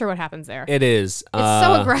 I'm not sure what happens there. It is. It's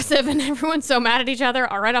so aggressive, and everyone's so mad at each other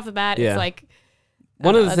right off the bat. It's like...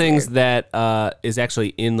 One of the things that is actually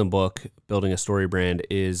in the book, Building a Story Brand,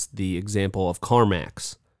 is the example of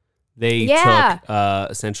CarMax. They took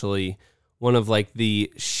essentially one of like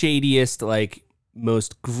the shadiest, like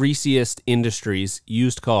most greasiest industries,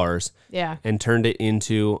 used cars, and turned it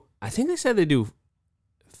into, I think they said they do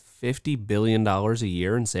 $50 billion a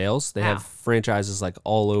year in sales. They have franchises like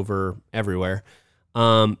all over everywhere.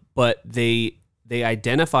 But they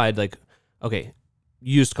identified like, okay,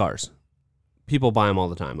 used cars. People buy them all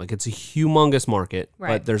the time. Like, it's a humongous market,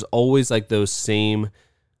 but there's always like those same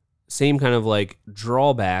same kind of like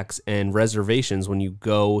drawbacks and reservations when you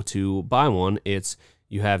go to buy one. It's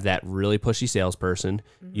you have that really pushy salesperson.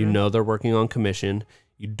 Mm-hmm. You know they're working on commission.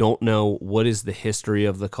 You don't know what is the history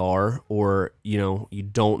of the car, or, you know, you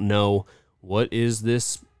don't know what is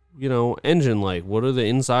this, you know, engine like. What are the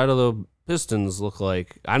inside of the pistons look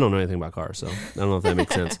like? I don't know anything about cars, so I don't know if that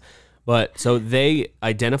makes sense. But so they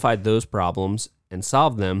identified those problems and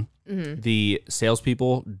solved them. Mm-hmm. The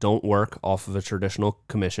salespeople don't work off of a traditional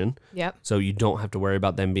commission. Yep. So you don't have to worry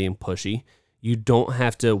about them being pushy. You don't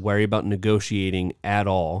have to worry about negotiating at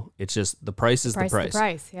all. It's just the price is the price. The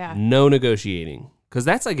price, yeah. No negotiating. Because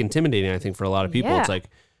that's like intimidating, I think, for a lot of people. Yeah. It's like,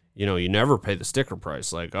 you know, you never pay the sticker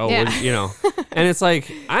price. Like, oh, yeah. You know. And it's like,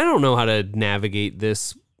 I don't know how to navigate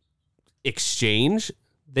this exchange.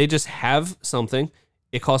 They just have something.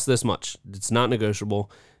 It costs this much. It's not negotiable.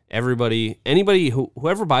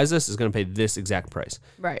 Whoever buys this is going to pay this exact price.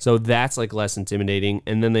 Right. So that's like less intimidating.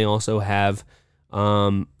 And then they also have,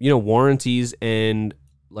 warranties and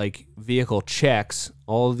like vehicle checks,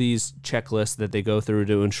 all of these checklists that they go through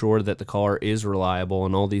to ensure that the car is reliable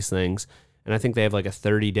and all these things. And I think they have like a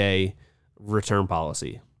 30-day return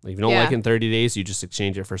policy. Like if you don't like it in 30 days, you just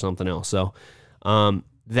exchange it for something else. So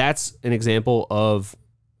that's an example of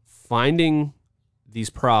finding these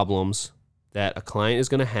problems that a client is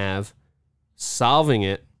going to have, solving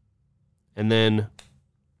it, and then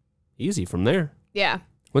easy from there. Yeah.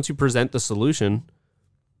 Once you present the solution,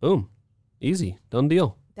 boom, easy, done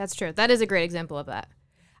deal. That's true. That is a great example of that.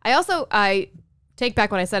 I take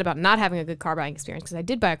back what I said about not having a good car buying experience, because I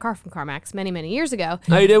did buy a car from CarMax many, many years ago.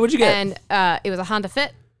 How you did? What'd you get? And it was a Honda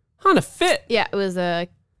Fit. Honda Fit? Yeah, it was a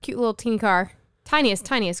cute little teeny car. Tiniest,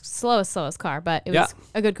 slowest car, but it was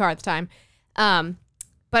a good car at the time.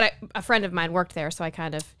 But a friend of mine worked there, so I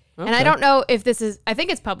kind of... Okay. And I don't know if this is... I think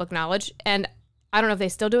it's public knowledge, and I don't know if they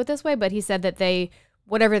still do it this way, but he said that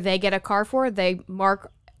whatever they get a car for, they mark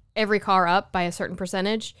every car up by a certain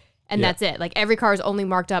percentage, and that's it. Like, every car is only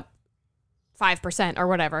marked up 5% or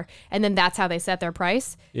whatever, and then that's how they set their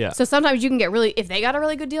price. Yeah. So sometimes you can get if they got a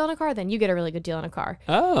really good deal on a car, then you get a really good deal on a car.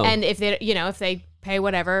 Oh. And if they pay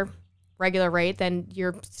whatever regular rate, then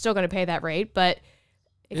you're still going to pay that rate, but...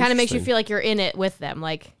 It kind of makes you feel like you're in it with them.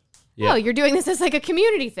 Like, oh, you're doing this as like a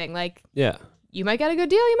community thing. Like, you might get a good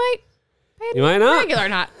deal. You might pay you might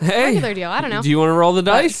not. Regular deal. I don't know. Do you want to roll the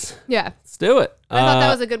dice? Yeah. Let's do it. I thought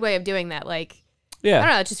that was a good way of doing that. Like, I don't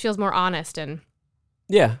know. It just feels more honest. And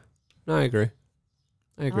yeah. No, I agree.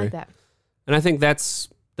 I like that. And I think that's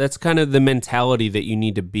kind of the mentality that you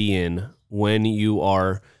need to be in when you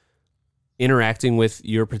are interacting with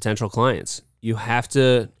your potential clients. You have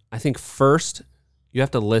to, I think first... You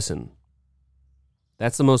have to listen.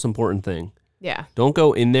 That's the most important thing. Yeah. Don't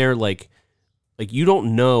go in there like you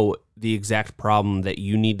don't know the exact problem that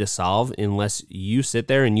you need to solve unless you sit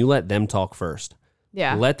there and you let them talk first.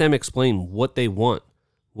 Yeah. Let them explain what they want.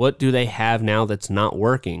 What do they have now that's not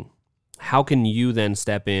working? How can you then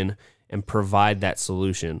step in and provide that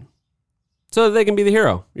solution so that they can be the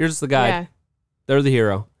hero? You're just the guide. Yeah. They're the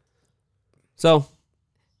hero. So,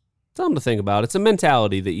 something to think about. It's a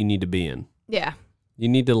mentality that you need to be in. Yeah. You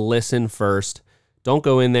need to listen first. Don't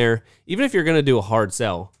go in there. Even if you're going to do a hard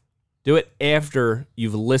sell, do it after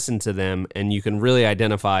you've listened to them and you can really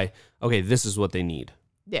identify, okay, this is what they need.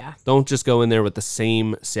 Yeah. Don't just go in there with the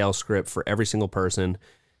same sales script for every single person,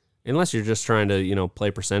 unless you're just trying to, play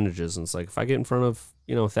percentages. And it's like, if I get in front of,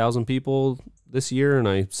 1,000 people this year and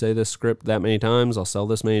I say this script that many times, I'll sell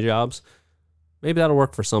this many jobs. Maybe that'll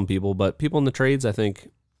work for some people, but people in the trades, I think,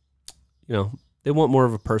 they want more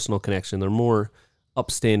of a personal connection. They're more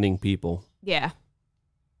upstanding people. Yeah.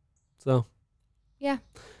 So. Yeah.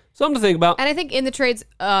 Something to think about. And I think in the trades,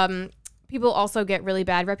 people also get really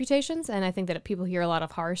bad reputations, and I think that people hear a lot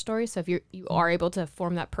of horror stories. So if you are able to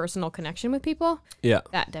form that personal connection with people,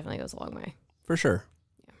 that definitely goes a long way. For sure.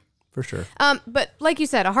 Yeah. For sure. But like you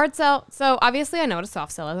said, a hard sell. So obviously I know what a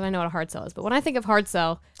soft sell is, and I know what a hard sell is. But when I think of hard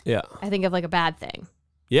sell, I think of like a bad thing.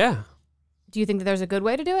 Yeah. Do you think that there's a good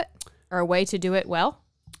way to do it? Or a way to do it well?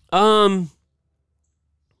 I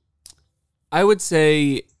would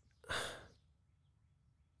say,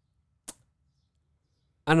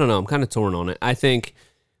 I don't know. I'm kind of torn on it. I think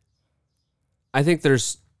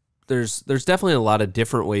there's definitely a lot of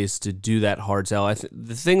different ways to do that hard sell.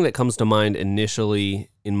 The thing that comes to mind initially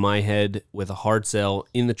in my head with a hard sell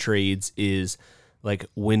in the trades is like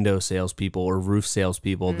window salespeople or roof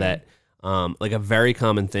salespeople. That like a very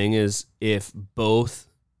common thing is if both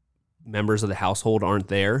members of the household aren't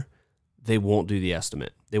there, they won't do the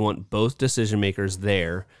estimate. They want both decision makers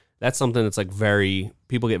there. That's something that's like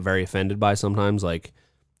people get very offended by sometimes. Like,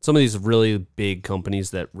 some of these really big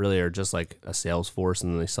companies that really are just like a sales force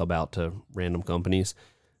and then they sub out to random companies,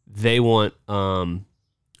 they want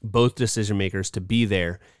both decision makers to be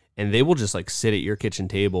there, and they will just like sit at your kitchen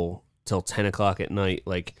table till 10 o'clock at night,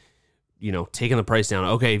 like, taking the price down.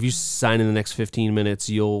 Okay, if you sign in the next 15 minutes,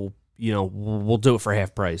 we'll do it for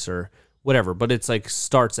half price or whatever. But it's like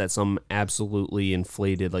starts at some absolutely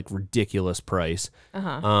inflated, like ridiculous price.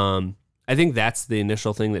 I think that's the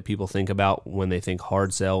initial thing that people think about when they think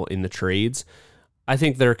hard sell in the trades. I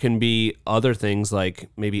think there can be other things like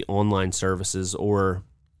maybe online services or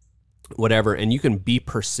whatever, and you can be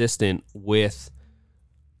persistent with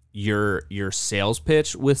your sales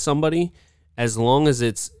pitch with somebody as long as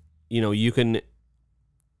it's, you can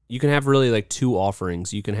have really like two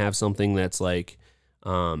offerings. You can have something that's like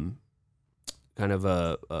kind of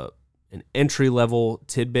an entry level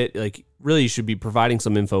tidbit. Like really you should be providing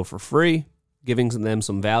some info for free, giving them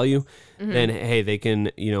some value. Then, hey, they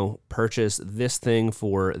can, purchase this thing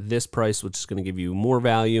for this price, which is going to give you more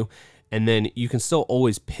value. And then you can still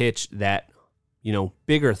always pitch that,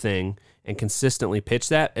 bigger thing and consistently pitch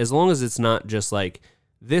that, as long as it's not just like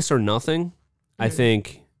this or nothing, I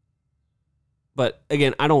think. But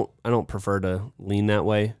again, I don't prefer to lean that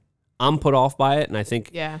way. I'm put off by it, and I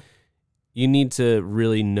think you need to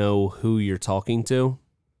really know who you're talking to.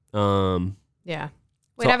 Yeah.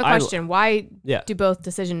 Wait, I have a question. Why do both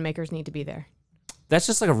decision makers need to be there? That's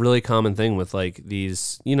just like a really common thing with like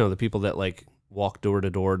these, the people that like walk door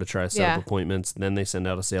to door to try to set up appointments. Then they send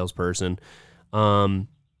out a salesperson.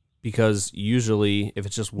 Because usually if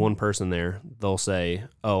it's just one person there, they'll say,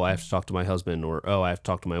 oh, I have to talk to my husband, or, oh, I have to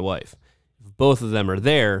talk to my wife. If both of them are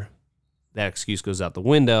there, that excuse goes out the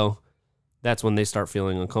window. That's when they start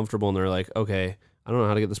feeling uncomfortable and they're like, okay, I don't know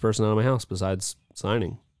how to get this person out of my house besides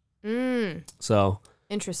signing. So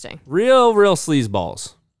interesting. Real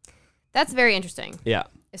sleazeballs. That's very interesting. Yeah.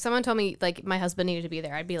 If someone told me like my husband needed to be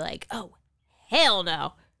there, I'd be like, oh, hell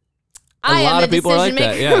no. A lot of people are like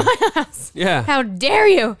that. Yeah. Yeah. How dare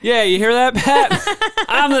you? Yeah, you hear that, Pat?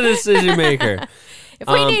 I'm the decision maker. If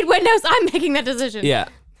we need windows, I'm making that decision. Yeah.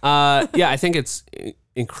 I think it's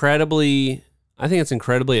incredibly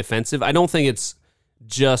offensive. I don't think it's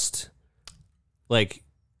just like,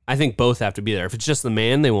 I think both have to be there. If it's just the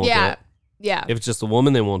man, they won't do it. Yeah. If it's just the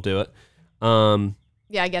woman, they won't do it.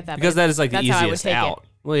 Yeah, I get that. Because that is like the easiest out.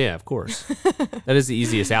 Well, yeah, of course. That is the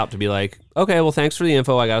easiest out to be like, okay, well, thanks for the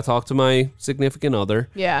info. I got to talk to my significant other.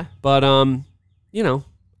 Yeah. But,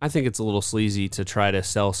 I think it's a little sleazy to try to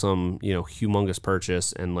sell some, humongous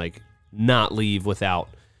purchase and like not leave without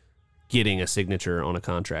getting a signature on a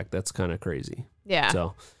contract. That's kind of crazy. Yeah.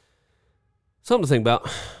 So, something to think about.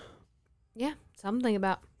 Yeah, something to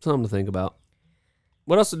think about.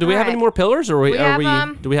 What else? Do we have any more pillars, or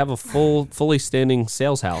do we have a fully standing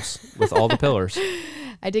sales house with all the pillars?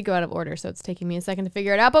 I did go out of order, so it's taking me a second to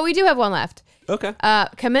figure it out, but we do have one left. Okay.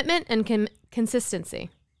 Commitment and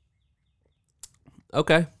consistency.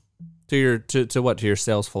 Okay. To what? To your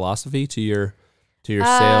sales philosophy? To your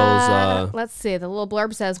sales? Let's see. The little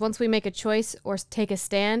blurb says, once we make a choice or take a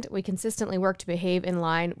stand, we consistently work to behave in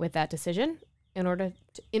line with that decision in order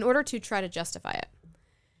to try to justify it.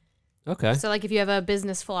 Okay. So like if you have a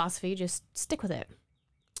business philosophy, just stick with it.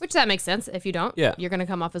 Which that makes sense. If you don't, you're going to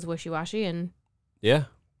come off as wishy-washy and... Yeah.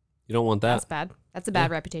 You don't want that. That's bad. That's a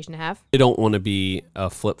bad reputation to have. You don't want to be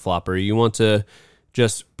a flip-flopper. You want to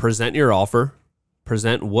just present your offer,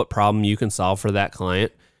 present what problem you can solve for that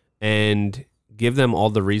client, and give them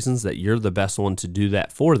all the reasons that you're the best one to do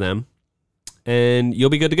that for them, and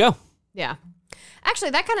you'll be good to go. Yeah.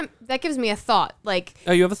 Actually, that gives me a thought. Like,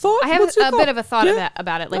 oh, you have a thought? I have a bit of a thought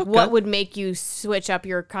about it. Like, what would make you switch up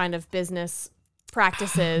your kind of business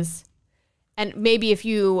practices? And maybe if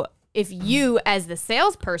you as the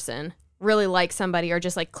salesperson really like somebody or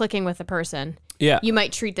just like clicking with a person, you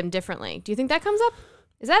might treat them differently. Do you think that comes up?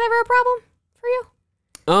 Is that ever a problem for you?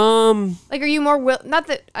 Like, are you more not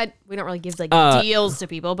that we don't really give like deals to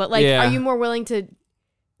people, but like, are you more willing to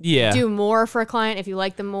do more for a client if you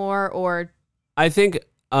like them more? Or I think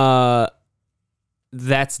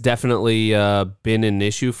that's definitely been an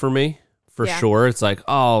issue for me for sure. It's like,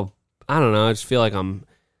 oh, I don't know. I just feel like I'm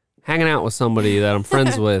hanging out with somebody that I'm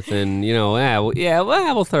friends with, and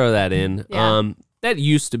we'll throw that in. Yeah. That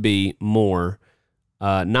used to be more,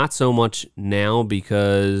 not so much now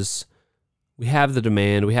because we have the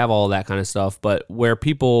demand, we have all that kind of stuff. But where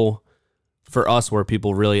people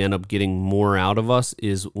really end up getting more out of us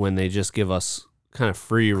is when they just give us kind of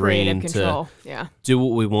free reign to do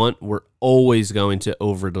what we want. We're always going to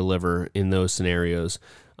over deliver in those scenarios.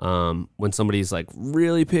 When somebody's like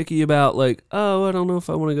really picky about like, oh, I don't know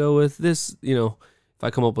if I want to go with this, If I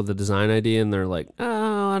come up with a design idea and they're like,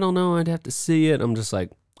 oh, I don't know, I'd have to see it. I'm just like,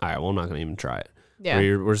 all right, well, I'm not going to even try it. Yeah.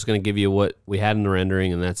 We're just going to give you what we had in the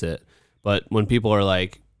rendering and that's it. But when people are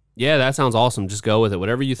like, yeah, that sounds awesome, just go with it,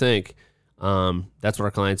 whatever you think. That's what our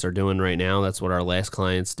clients are doing right now. That's what our last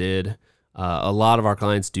clients did. A lot of our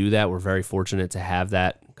clients do that. We're very fortunate to have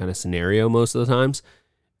that kind of scenario most of the times.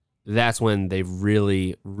 That's when they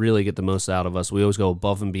really, really get the most out of us. We always go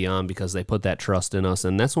above and beyond because they put that trust in us,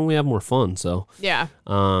 and that's when we have more fun. So yeah.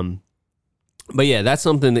 But yeah, that's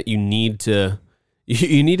something that you need to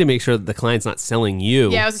make sure that the client's not selling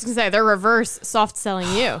you. Yeah, I was just gonna say they're reverse soft selling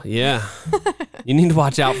you. Yeah, you need to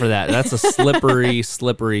watch out for that. That's a slippery,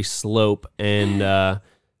 slippery slope, and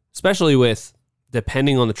especially with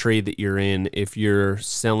depending on the trade that you're in, if you're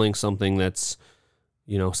selling something that's,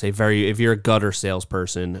 you know, say if you're a gutter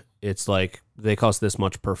salesperson, it's like they cost this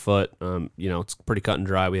much per foot. You know, it's pretty cut and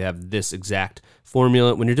dry. We have this exact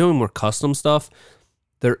formula. When you're doing more custom stuff,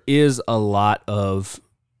 there is a lot of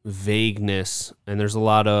vagueness and there's a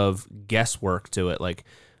lot of guesswork to it. Like,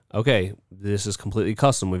 okay, this is completely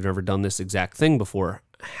custom. We've never done this exact thing before.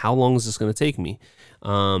 How long is this going to take me?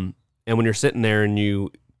 And when you're sitting there and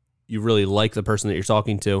you really like the person that you're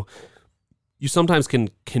talking to, you sometimes can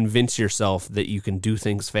convince yourself that you can do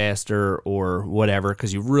things faster or whatever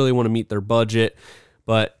because you really want to meet their budget,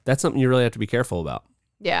 but that's something you really have to be careful about.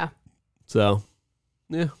 Yeah. So,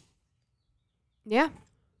 yeah. Yeah.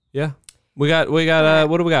 Yeah. We got what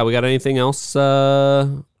do we got? We got anything else?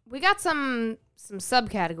 We got some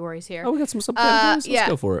subcategories here. Oh, we got some subcategories. Let's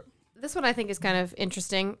go for it. This one I think is kind of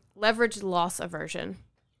interesting. Leverage loss aversion.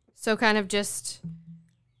 So kind of just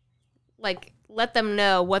like let them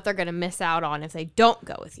know what they're going to miss out on if they don't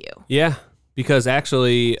go with you. Yeah, because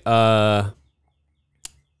actually, I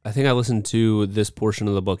think I listened to this portion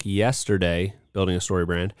of the book yesterday, Building a Story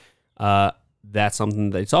Brand. That's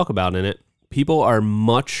something they talk about in it. People are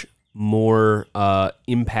much more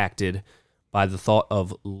impacted by the thought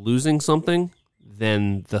of losing something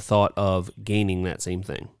than the thought of gaining that same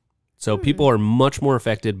thing. So people are much more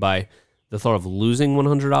affected by the thought of losing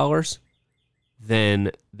 $100 than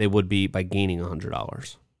they would be by gaining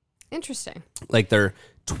 $100. Interesting. Like they're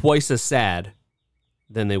twice as sad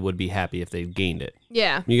than they would be happy if they gained it.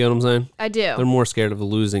 Yeah. You get what I'm saying? I do. They're more scared of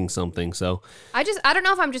losing something. So I don't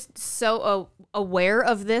know if I'm just so aware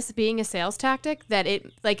of this being a sales tactic that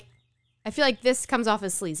it, like, I feel like this comes off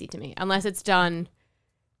as sleazy to me unless it's done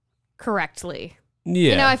correctly.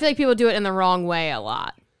 Yeah. You know, I feel like people do it in the wrong way a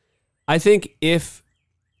lot. I think if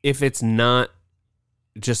it's not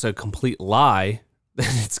just a complete lie, then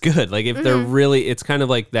it's good. Like if they're really, it's kind of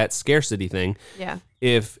like that scarcity thing. Yeah.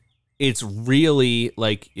 If it's really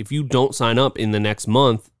like, if you don't sign up in the next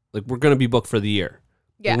month, like we're going to be booked for the year.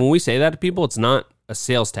 Yeah. And when we say that to people, it's not a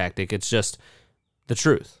sales tactic. It's just the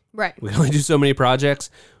truth. Right. We can only do so many projects.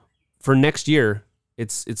 For next year,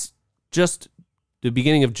 it's just the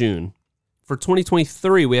beginning of June. For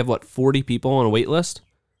 2023, we have 40 people on a wait list,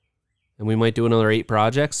 and we might do another 8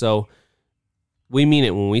 projects. So we mean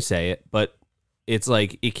it when we say it, but it's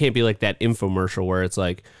like it can't be like that infomercial where it's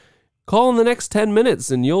like, call in the next 10 minutes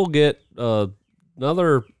and you'll get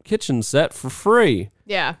another kitchen set for free.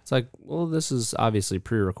 Yeah. It's like, well, this is obviously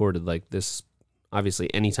pre-recorded. Like this,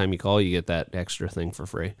 obviously, anytime you call, you get that extra thing for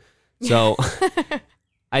free. So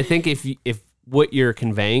I think if what you're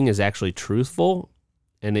conveying is actually truthful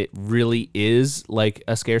and it really is like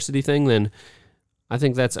a scarcity thing, then I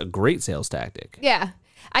think that's a great sales tactic. Yeah.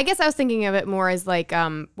 I guess I was thinking of it more as like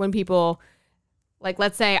when people, like,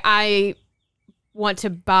 let's say I want to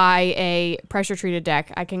buy a pressure treated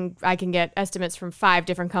deck. I can get estimates from 5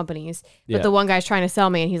 different companies, but the one guy's trying to sell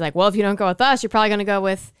me and he's like, well, if you don't go with us, you're probably going to go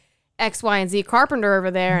with X, Y, and Z carpenter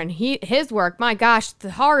over there. And his work, my gosh,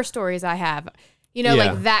 the horror stories I have, you know,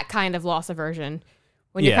 like that kind of loss aversion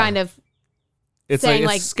when you're kind of saying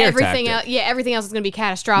like everything else, everything else is going to be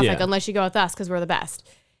catastrophic unless you go with us because we're the best.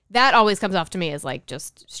 That always comes off to me as like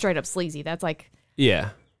just straight up sleazy. That's like, you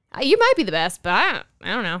might be the best, but I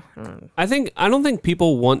don't know. I don't think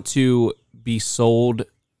people want to be sold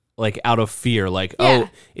like out of fear. Like, oh,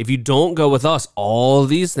 if you don't go with us, all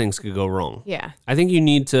these things could go wrong. Yeah. I think you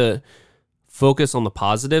need to focus on the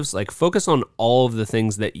positives. Like focus on all of the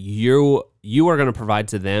things that you are going to provide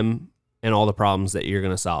to them and all the problems that you're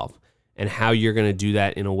going to solve and how you're going to do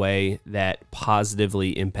that in a way that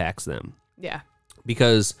positively impacts them. Yeah.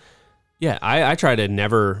 Because, I try to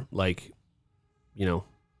never like, you know,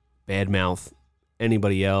 badmouth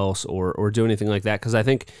anybody else or do anything like that because I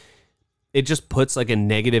think it just puts like a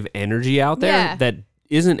negative energy out there that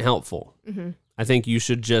isn't helpful. Mm-hmm. I think you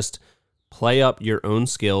should just play up your own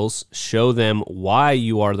skills, show them why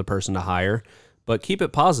you are the person to hire, but keep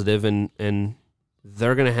it positive and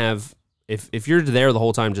they're going to have, if you're there the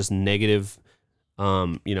whole time just negative,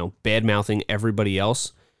 bad-mouthing everybody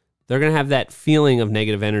else, they're going to have that feeling of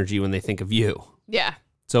negative energy when they think of you. Yeah.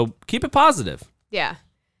 So keep it positive. Yeah.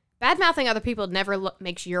 Bad-mouthing other people never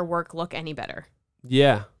makes your work look any better.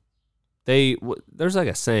 Yeah. There's like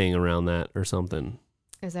a saying around that or something.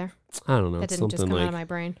 Is there? I don't know. That didn't just come out of my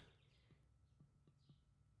brain.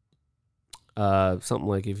 Something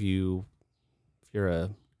like if you're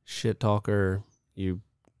a shit talker, your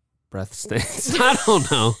breath stinks. I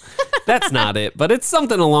don't know. That's not it, but it's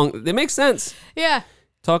something it makes sense. Yeah.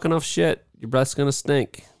 Talk enough shit, your breath's gonna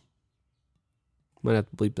stink. Might have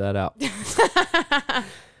to bleep that out.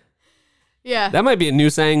 Yeah. That might be a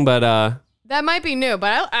new saying, but that might be new,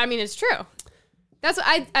 but I mean it's true. That's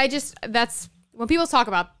that's when people talk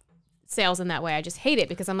about sales in that way, I just hate it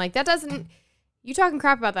because I'm like, you talking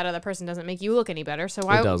crap about that other person doesn't make you look any better. So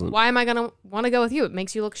why am I going to want to go with you? It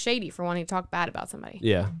makes you look shady for wanting to talk bad about somebody.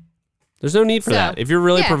 Yeah. There's no need for that. If you're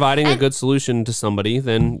really providing a good solution to somebody,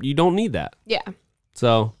 then you don't need that. Yeah.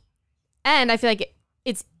 So. And I feel like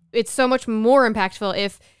it's so much more impactful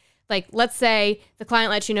if, like, let's say the client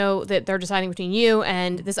lets you know that they're deciding between you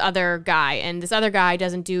and this other guy, and this other guy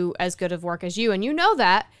doesn't do as good of work as you, and you know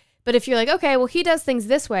that. But if you're like, okay, well, he does things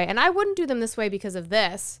this way, and I wouldn't do them this way because of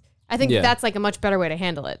this, I think that's like a much better way to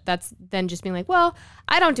handle it. That's than just being like, well,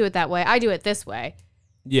 I don't do it that way. I do it this way.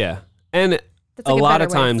 Yeah. And that's like a lot of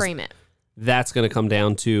times frame it. That's going to come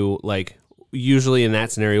down to, like, usually in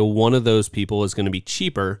that scenario, one of those people is going to be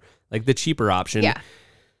cheaper, like the cheaper option. Yeah.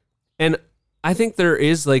 And I think there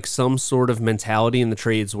is like some sort of mentality in the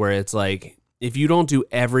trades where it's like, if you don't do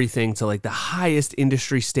everything to like the highest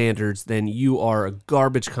industry standards, then you are a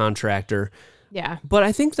garbage contractor. Yeah. But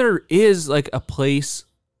I think there is like a place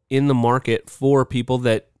in the market for people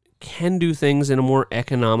that can do things in a more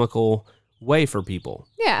economical way for people.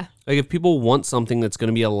 Yeah. Like if people want something that's going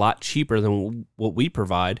to be a lot cheaper than what we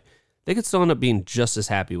provide, they could still end up being just as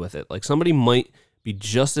happy with it. Like somebody might be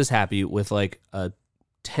just as happy with like a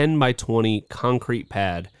 10 by 20 concrete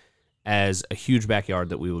pad as a huge backyard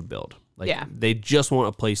that we would build. Like they just want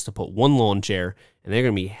a place to put one lawn chair and they're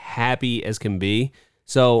going to be happy as can be.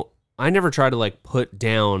 So I never try to like put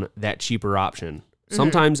down that cheaper option.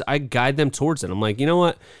 Sometimes I guide them towards it. I'm like, you know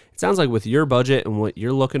what? It sounds like with your budget and what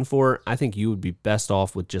you're looking for, I think you would be best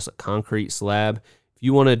off with just a concrete slab. If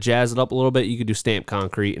you want to jazz it up a little bit, you could do stamped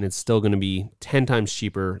concrete and it's still going to be 10 times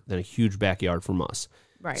cheaper than a huge backyard from us.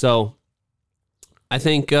 Right. So I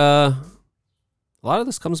think a lot of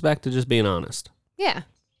this comes back to just being honest. Yeah.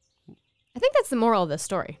 I think that's the moral of this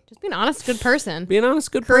story. Just be an honest, good person. Be an honest,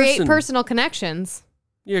 good person. Create personal connections.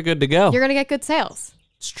 You're good to go. You're going to get good sales.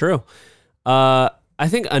 It's true. I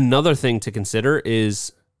think another thing to consider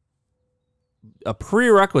is a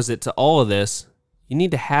prerequisite to all of this. You need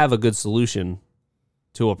to have a good solution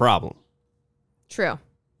to a problem. True.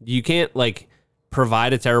 You can't like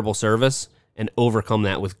provide a terrible service and overcome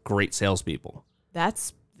that with great salespeople.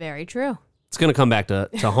 That's very true. It's going to come back to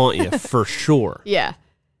haunt you for sure. Yeah,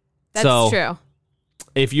 that's true.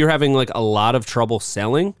 If you're having like a lot of trouble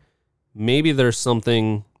selling, maybe there's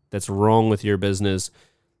something that's wrong with your business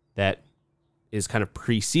that is kind of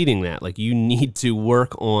preceding that. Like you need to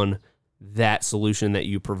work on that solution that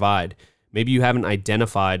you provide. Maybe you haven't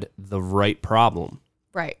identified the right problem.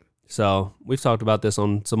 Right. So we've talked about this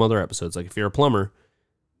on some other episodes. Like if you're a plumber,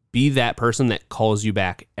 be that person that calls you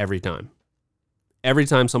back every time. Every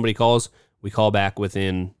time somebody calls, we call back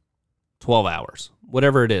within 12 hours,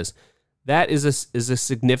 whatever it is. That is a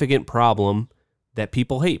significant problem that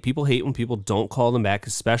people hate. People hate when people don't call them back,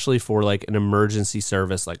 especially for like an emergency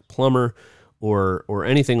service like plumber or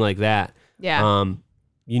anything like that. Yeah.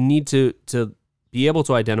 You need to be able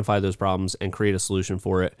to identify those problems and create a solution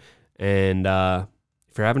for it. And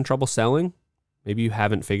if you're having trouble selling, maybe you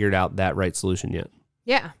haven't figured out that right solution yet.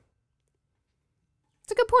 Yeah.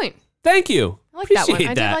 It's a good point. Thank you. I like that one.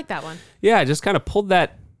 I did like that one. Yeah, I just kind of pulled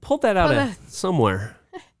that out of somewhere.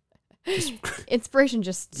 Inspiration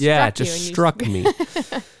just struck struck me.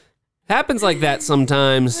 Happens like that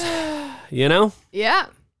sometimes, you know? Yeah.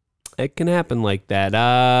 It can happen like that.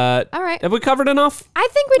 All right. Have we covered enough? I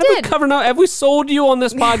think we did. Have we sold you on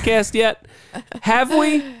this podcast yet? Have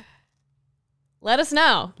we? Let us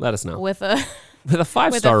know. With a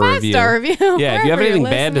 5-star review. 5-star review. Yeah, if you have anything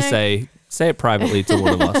bad to say it privately to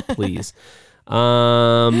one of us, please.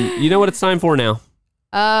 You know what it's time for now?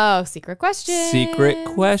 Oh, secret question. Secret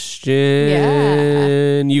question.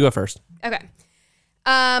 Yeah. You go first. Okay.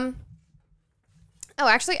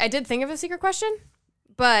 Actually, I did think of a secret question,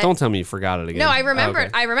 but don't tell me you forgot it again. No, I remember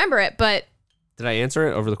it. I remember it, but did I answer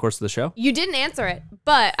it over the course of the show? You didn't answer it,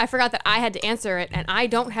 But I forgot that I had to answer it, and I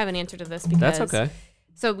don't have an answer to this because that's okay.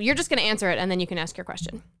 So you're just going to answer it, and then you can ask your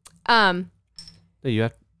question. You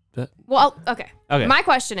have that? Well, okay. Okay. My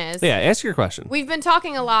question is... Yeah, ask your question. We've been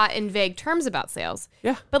talking a lot in vague terms about sales.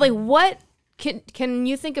 Yeah. But like, what can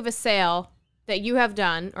you think of a sale that you have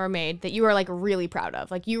done or made that you are like really proud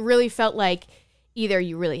of? Like you really felt like either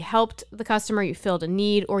you really helped the customer, you filled a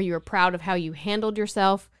need, or you were proud of how you handled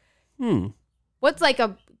yourself. What's like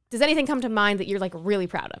does anything come to mind that you're like really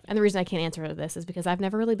proud of? And the reason I can't answer this is because I've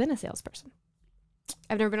never really been a salesperson.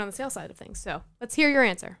 I've never been on the sales side of things. So let's hear your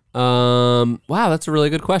answer. Wow, that's a really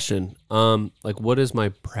good question. Like what is my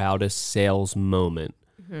proudest sales moment?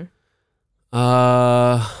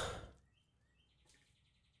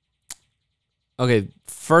 Okay,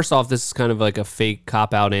 first off, this is kind of like a fake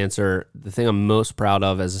cop-out answer. The thing I'm most proud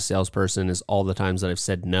of as a salesperson is all the times that I've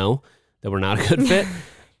said no, that were not a good fit.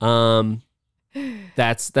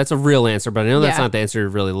 That's a real answer, but I know that's not the answer you're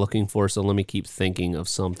really looking for, so let me keep thinking of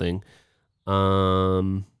something.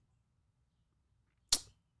 Okay,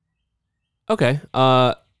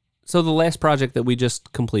 so the last project that we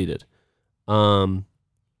just completed,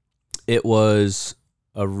 it was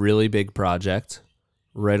a really big project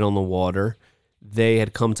right on the water. They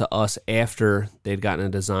had come to us after they'd gotten a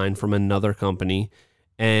design from another company,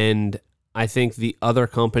 and I think the other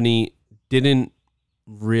company didn't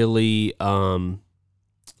really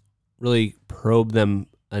really probe them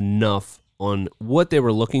enough on what they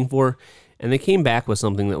were looking for, and they came back with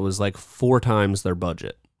something that was like 4 times their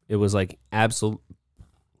budget. It was like it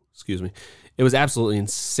was absolutely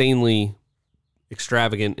insanely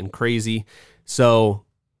extravagant and crazy. So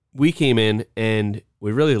we came in and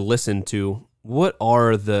we really listened to what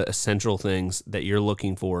are the essential things that you're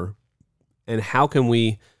looking for, and how can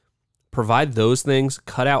we provide those things,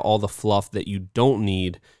 cut out all the fluff that you don't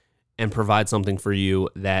need, and provide something for you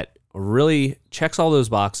that really checks all those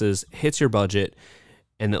boxes, hits your budget,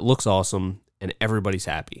 and it looks awesome, and everybody's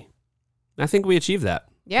happy. And I think we achieved that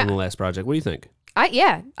in the last project. What do you think?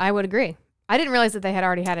 I would agree. I didn't realize that they had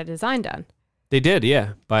already had a design done. They did,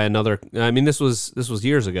 yeah. By another. I mean, this was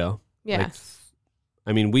years ago. Yeah.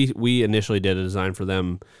 We initially did a design for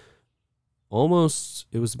them. Almost,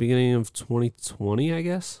 it was the beginning of 2020, I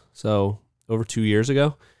guess. So over 2 years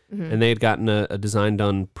ago, and they had gotten a design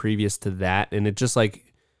done previous to that, and it just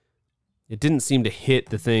like it didn't seem to hit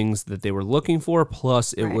the things that they were looking for.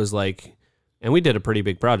 Plus, it was like, and we did a pretty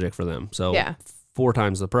big project for them, so 4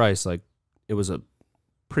 times the price. Like, it was a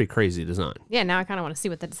pretty crazy design. Yeah, now I kind of want to see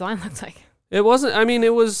what the design looks like. It wasn't. I mean,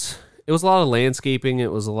 it was a lot of landscaping.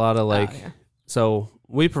 It was a lot of like. So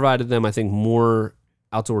we provided them, I think, more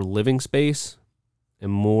outdoor living space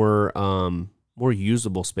and more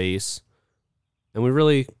usable space, and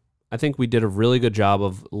I think we did a really good job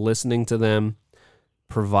of listening to them,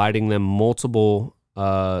 providing them multiple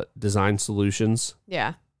design solutions.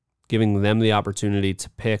 Yeah. Giving them the opportunity to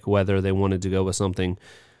pick whether they wanted to go with something,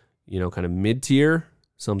 kind of mid-tier,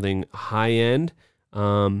 something high-end.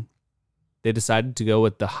 They decided to go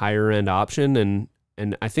with the higher-end option,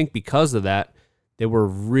 and I think because of that, they were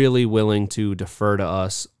really willing to defer to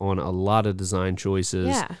us on a lot of design choices.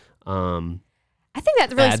 Yeah. I think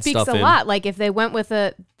that really speaks a lot. Like if they went with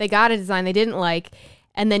they got a design they didn't like,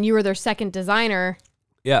 and then you were their second designer.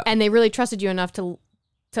 Yeah. And they really trusted you enough to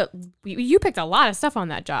you picked a lot of stuff on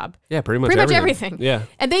that job. Yeah, pretty much everything. Yeah.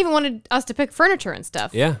 And they even wanted us to pick furniture and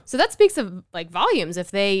stuff. Yeah. So that speaks of like volumes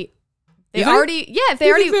if they think already think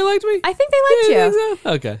they liked me? I think they liked you. Think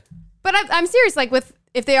so? Okay. But I'm serious, like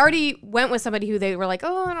if they already went with somebody who they were like,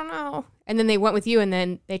 oh, I don't know, and then they went with you, and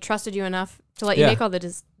then they trusted you enough to let you make all the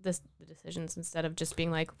decisions instead of just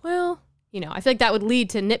being like, well, I feel like that would lead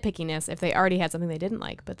to nitpickiness if they already had something they didn't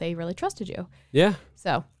like, but they really trusted you. Yeah.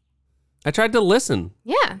 So I tried to listen.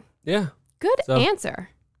 Yeah. Yeah. Good answer.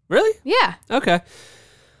 Really? Yeah. Okay.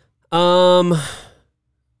 All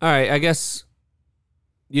right. I guess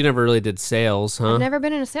you never really did sales, huh? I've never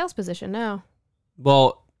been in a sales position, no.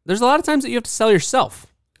 Well, there's a lot of times that you have to sell yourself.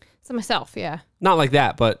 So myself, yeah. Not like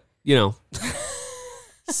that, but,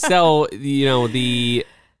 sell, the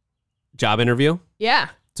job interview. Yeah.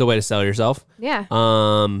 It's a way to sell yourself. Yeah.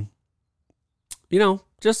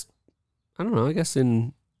 Just, I don't know, I guess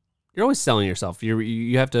you're always selling yourself.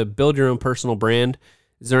 You have to build your own personal brand.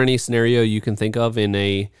 Is there any scenario you can think of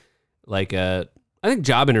I think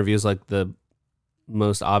job interview is like the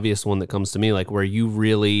most obvious one that comes to me, like where you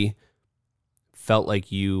really felt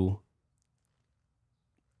like you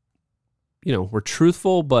were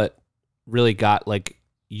truthful, but really got like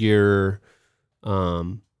your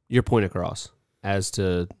point across as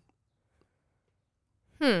to,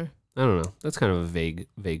 I don't know. That's kind of a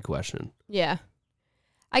vague question. Yeah.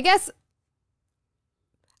 I guess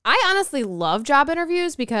I honestly love job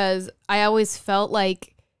interviews because I always felt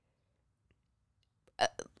like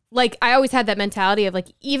I always had that mentality of like,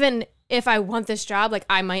 even if I want this job, like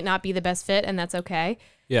I might not be the best fit and that's okay.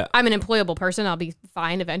 Yeah. I'm an employable person. I'll be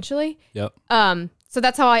fine eventually. Yep. So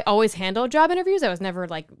that's how I always handled job interviews. I was never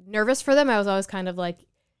like nervous for them. I was always kind of like,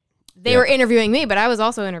 they were interviewing me, but I was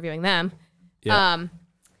also interviewing them. Yeah.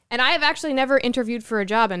 And I have actually never interviewed for a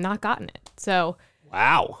job and not gotten it. So.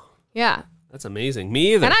 Wow. Yeah. That's amazing.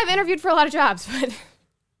 Me either. And I've interviewed for a lot of jobs, but.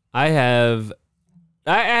 I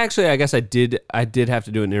guess I did have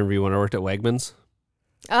to do an interview when I worked at Wegmans.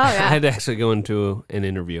 Oh, yeah. I had to actually go into an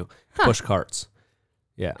interview. Push carts.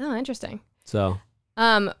 Yeah. Oh, interesting. So.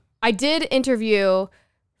 I did interview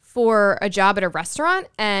for a job at a restaurant,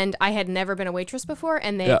 and I had never been a waitress before,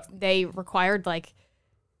 and they required like,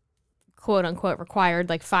 quote unquote, required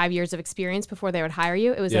like 5 years of experience before they would hire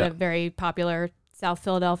you. It was at a very popular South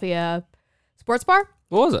Philadelphia sports bar.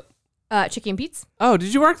 What was it? Chicky and Pete's. Oh,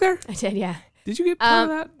 did you work there? I did, yeah. Did you get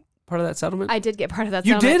part of that settlement? I did get part of that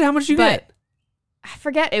you settlement. You did? How much did you get? I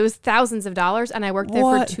forget. It was thousands of dollars, and I worked there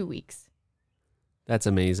for 2 weeks. That's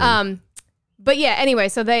amazing. But yeah, anyway,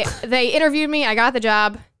 so they interviewed me. I got the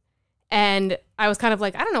job, and I was kind of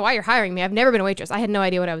like, I don't know why you're hiring me. I've never been a waitress. I had no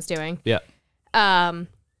idea what I was doing. Yeah. And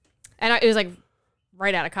it was like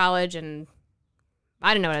right out of college, and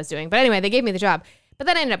I didn't know what I was doing. But anyway, they gave me the job. But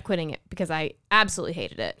then I ended up quitting it because I absolutely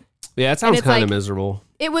hated it. Yeah, it sounds kind of miserable.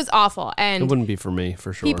 It was awful. And it wouldn't be for me,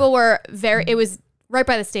 for sure. People were it was right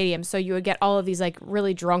by the stadium, so you would get all of these like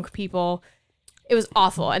really drunk people. It was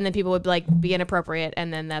awful. And then people would like be inappropriate,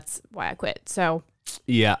 and then that's why I quit. So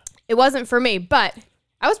yeah, it wasn't for me, but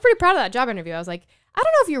I was pretty proud of that job interview. I was like, I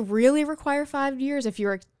don't know if you really require 5 years if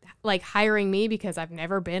you're like hiring me because I've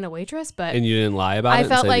never been a waitress, but and you didn't lie about it. I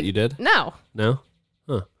felt like you did. No. Huh.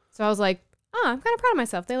 So I was like, I'm kind of proud of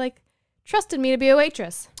myself. They like trusted me to be a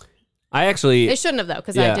waitress. They shouldn't have though,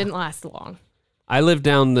 because I didn't last long. I lived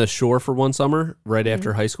down the shore for one summer right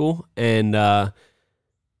after high school, and I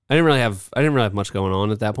didn't really have much going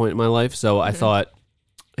on at that point in my life. So I thought,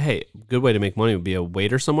 hey, good way to make money would be a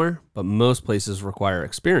waiter somewhere, but most places require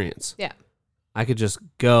experience. Yeah. I could just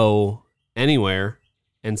go anywhere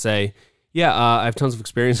and say, yeah, I have tons of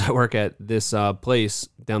experience. I work at this place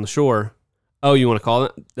down the shore. Oh, you want to call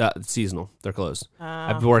it? It's seasonal. They're closed.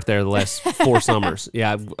 I've worked there the last 4 summers.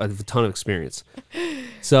 Yeah, I have a ton of experience.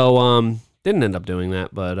 So didn't end up doing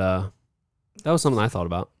that, but that was something I thought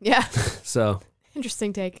about. Yeah. So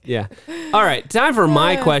interesting take. Yeah. All right. Time for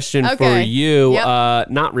my question for you.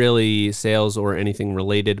 Yep. Not really sales or anything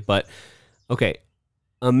related, but okay.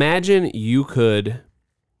 Imagine you could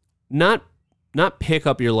not pick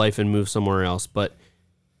up your life and move somewhere else, but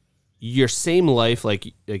your same life,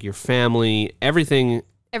 like your family, everything.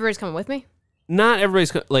 Everybody's coming with me? Not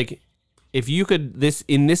everybody's like, if you could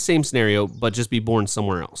in this same scenario, but just be born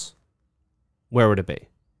somewhere else, where would it be?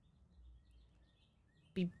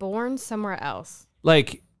 Be born somewhere else.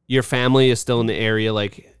 Like your family is still in the area,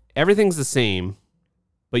 like everything's the same,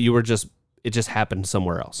 but it just happened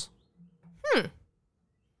somewhere else.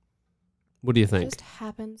 What do you think? Just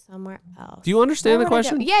happened somewhere else. Do you understand the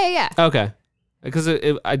question? Yeah. Okay. Because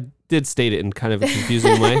I did state it in kind of a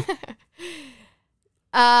confusing way.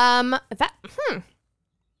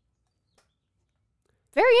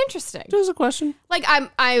 Very interesting. There's a question. Like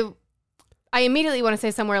I immediately want to say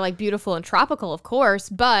somewhere like beautiful and tropical, of course,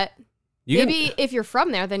 but maybe if you're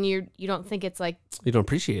from there, then you don't think it's like you don't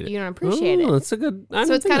appreciate it. You don't appreciate it. That's a good.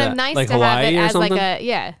 So it's kind of nice like to Hawaii have it as something? like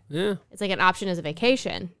Yeah. It's like an option as a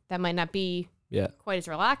vacation that might not be quite as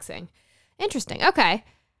relaxing. Interesting. Okay.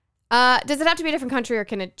 Does it have to be a different country, or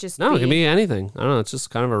can it just? No, it can be anything. I don't know. It's just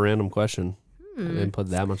kind of a random question. I didn't put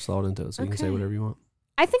that much thought into it, so you can say whatever you want.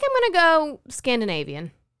 I think I'm gonna go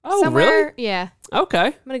Scandinavian. Oh, somewhere, really? Yeah. Okay.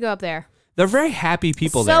 I'm gonna go up there. They're very happy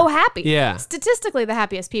people there. So happy. Yeah. Statistically, the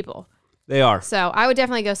happiest people. They are. So I would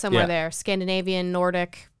definitely go somewhere there. Scandinavian,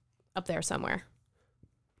 Nordic, up there somewhere.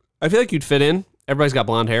 I feel like you'd fit in. Everybody's got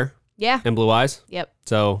blonde hair. Yeah. And blue eyes. Yep.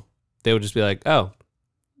 So they would just be like, oh,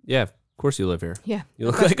 yeah, of course you live here. Yeah. You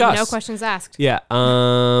look like us. No questions asked. Yeah.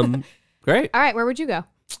 Great. All right. Where would you go?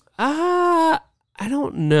 I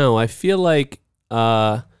don't know. I feel like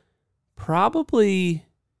probably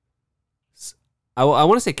I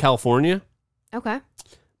want to say California. Okay.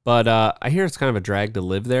 But I hear it's kind of a drag to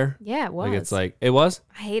live there. Yeah, it was. Like it's like it was?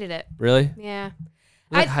 I hated it. Really? Yeah.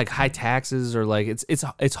 Like high taxes, or like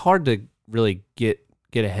it's hard to really get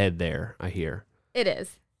ahead there, I hear. It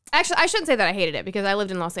is. Actually, I shouldn't say that I hated it, because I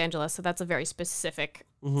lived in Los Angeles, so that's a very specific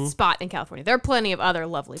spot in California. There are plenty of other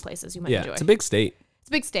lovely places you might enjoy. Yeah, it's a big state. It's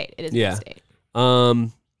a big state. It is a big state.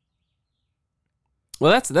 Well,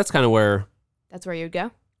 that's kind of where... That's where you'd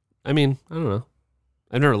go? I mean, I don't know.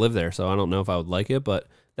 I've never lived there, so I don't know if I would like it, but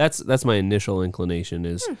that's my initial inclination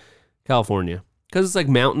is California. Because it's like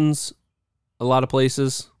mountains a lot of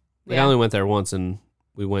places. Like I only went there once, and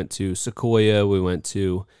we went to Sequoia, we went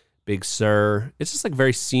to Big Sur. It's just like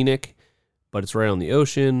very scenic, but it's right on the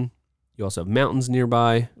ocean. You also have mountains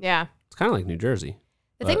nearby. Yeah. It's kind of like New Jersey.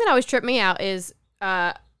 The thing that always tripped me out is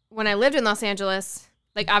when I lived in Los Angeles,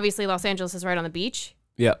 like obviously Los Angeles is right on the beach.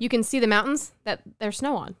 Yeah. You can see the mountains that there's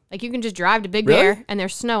snow on. Like you can just drive to Big Bear and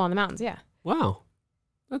there's snow on the mountains. Yeah. Wow.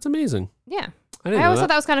 That's amazing. Yeah. I always thought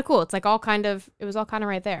that was kind of cool. It's like it was all kind of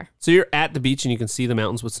right there. So you're at the beach and you can see the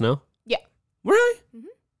mountains with snow? Yeah. Really? Mm-hmm.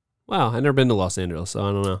 Wow. I've never been to Los Angeles, so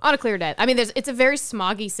I don't know. On a clear day. I mean, it's a very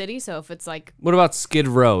smoggy city, so if it's like... What about Skid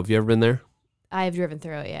Row? Have you ever been there? I have driven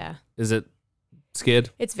through it, yeah. Is it Skid?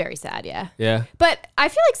 It's very sad, yeah. Yeah. But I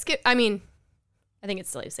feel like I think it's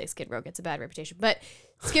silly to say Skid Row gets a bad reputation, but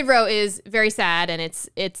Skid Row is very sad, and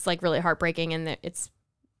it's like really heartbreaking, and it's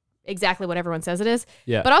exactly what everyone says it is.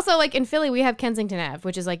 Yeah. But also, like in Philly, we have Kensington Ave,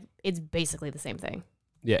 which is like it's basically the same thing.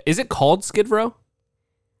 Yeah. Is it called Skid Row?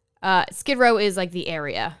 Skid Row is like the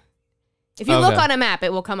area. If you look on a map,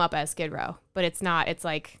 it will come up as Skid Row, but it's not. It's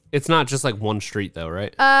like it's not just like one street though,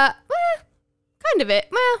 right? Kind of it.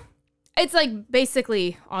 Well, it's like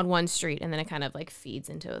basically on one street, and then it kind of like feeds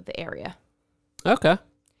into the area. Okay.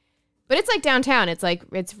 But it's like downtown. It's like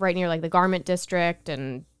it's right near like the garment district,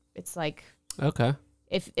 and it's like okay.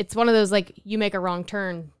 If it's one of those like you make a wrong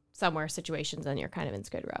turn somewhere situations, then you're kind of in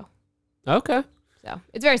Skid Row. Okay. So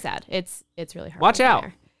it's very sad. It's really hard. Watch out.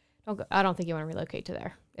 There. I don't think you want to relocate to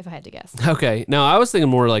there, if I had to guess. Okay. No, I was thinking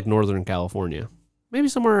more like Northern California. Maybe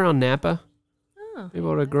somewhere around Napa. Oh. Maybe I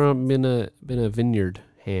would have grown up, been a vineyard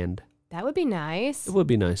hand. That would be nice. It would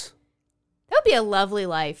be nice. That would be a lovely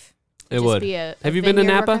life. It would. Have you been to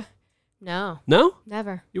Napa? Worker. No. No?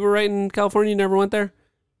 Never. You were right in California, you never went there?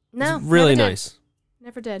 No. It's really nice.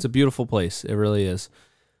 Never did. It's a beautiful place. It really is.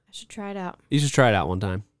 I should try it out. You should try it out one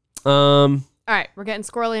time. All right, we're getting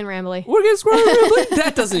squirrely and rambly. We're getting squirrely and rambly?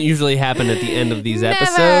 That doesn't usually happen at the end of these Never.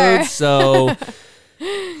 episodes. So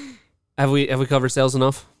have we covered sales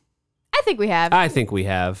enough? I think we have. I think we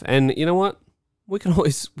have. And you know what? We can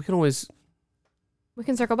circle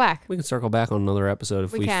back. We can circle back on another episode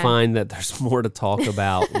if we can. find that there's more to talk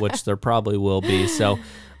about, which there probably will be. So,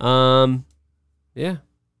 yeah.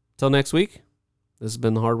 Till next week. This has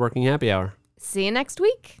been the Hardworking Happy Hour. See you next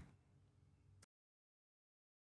week.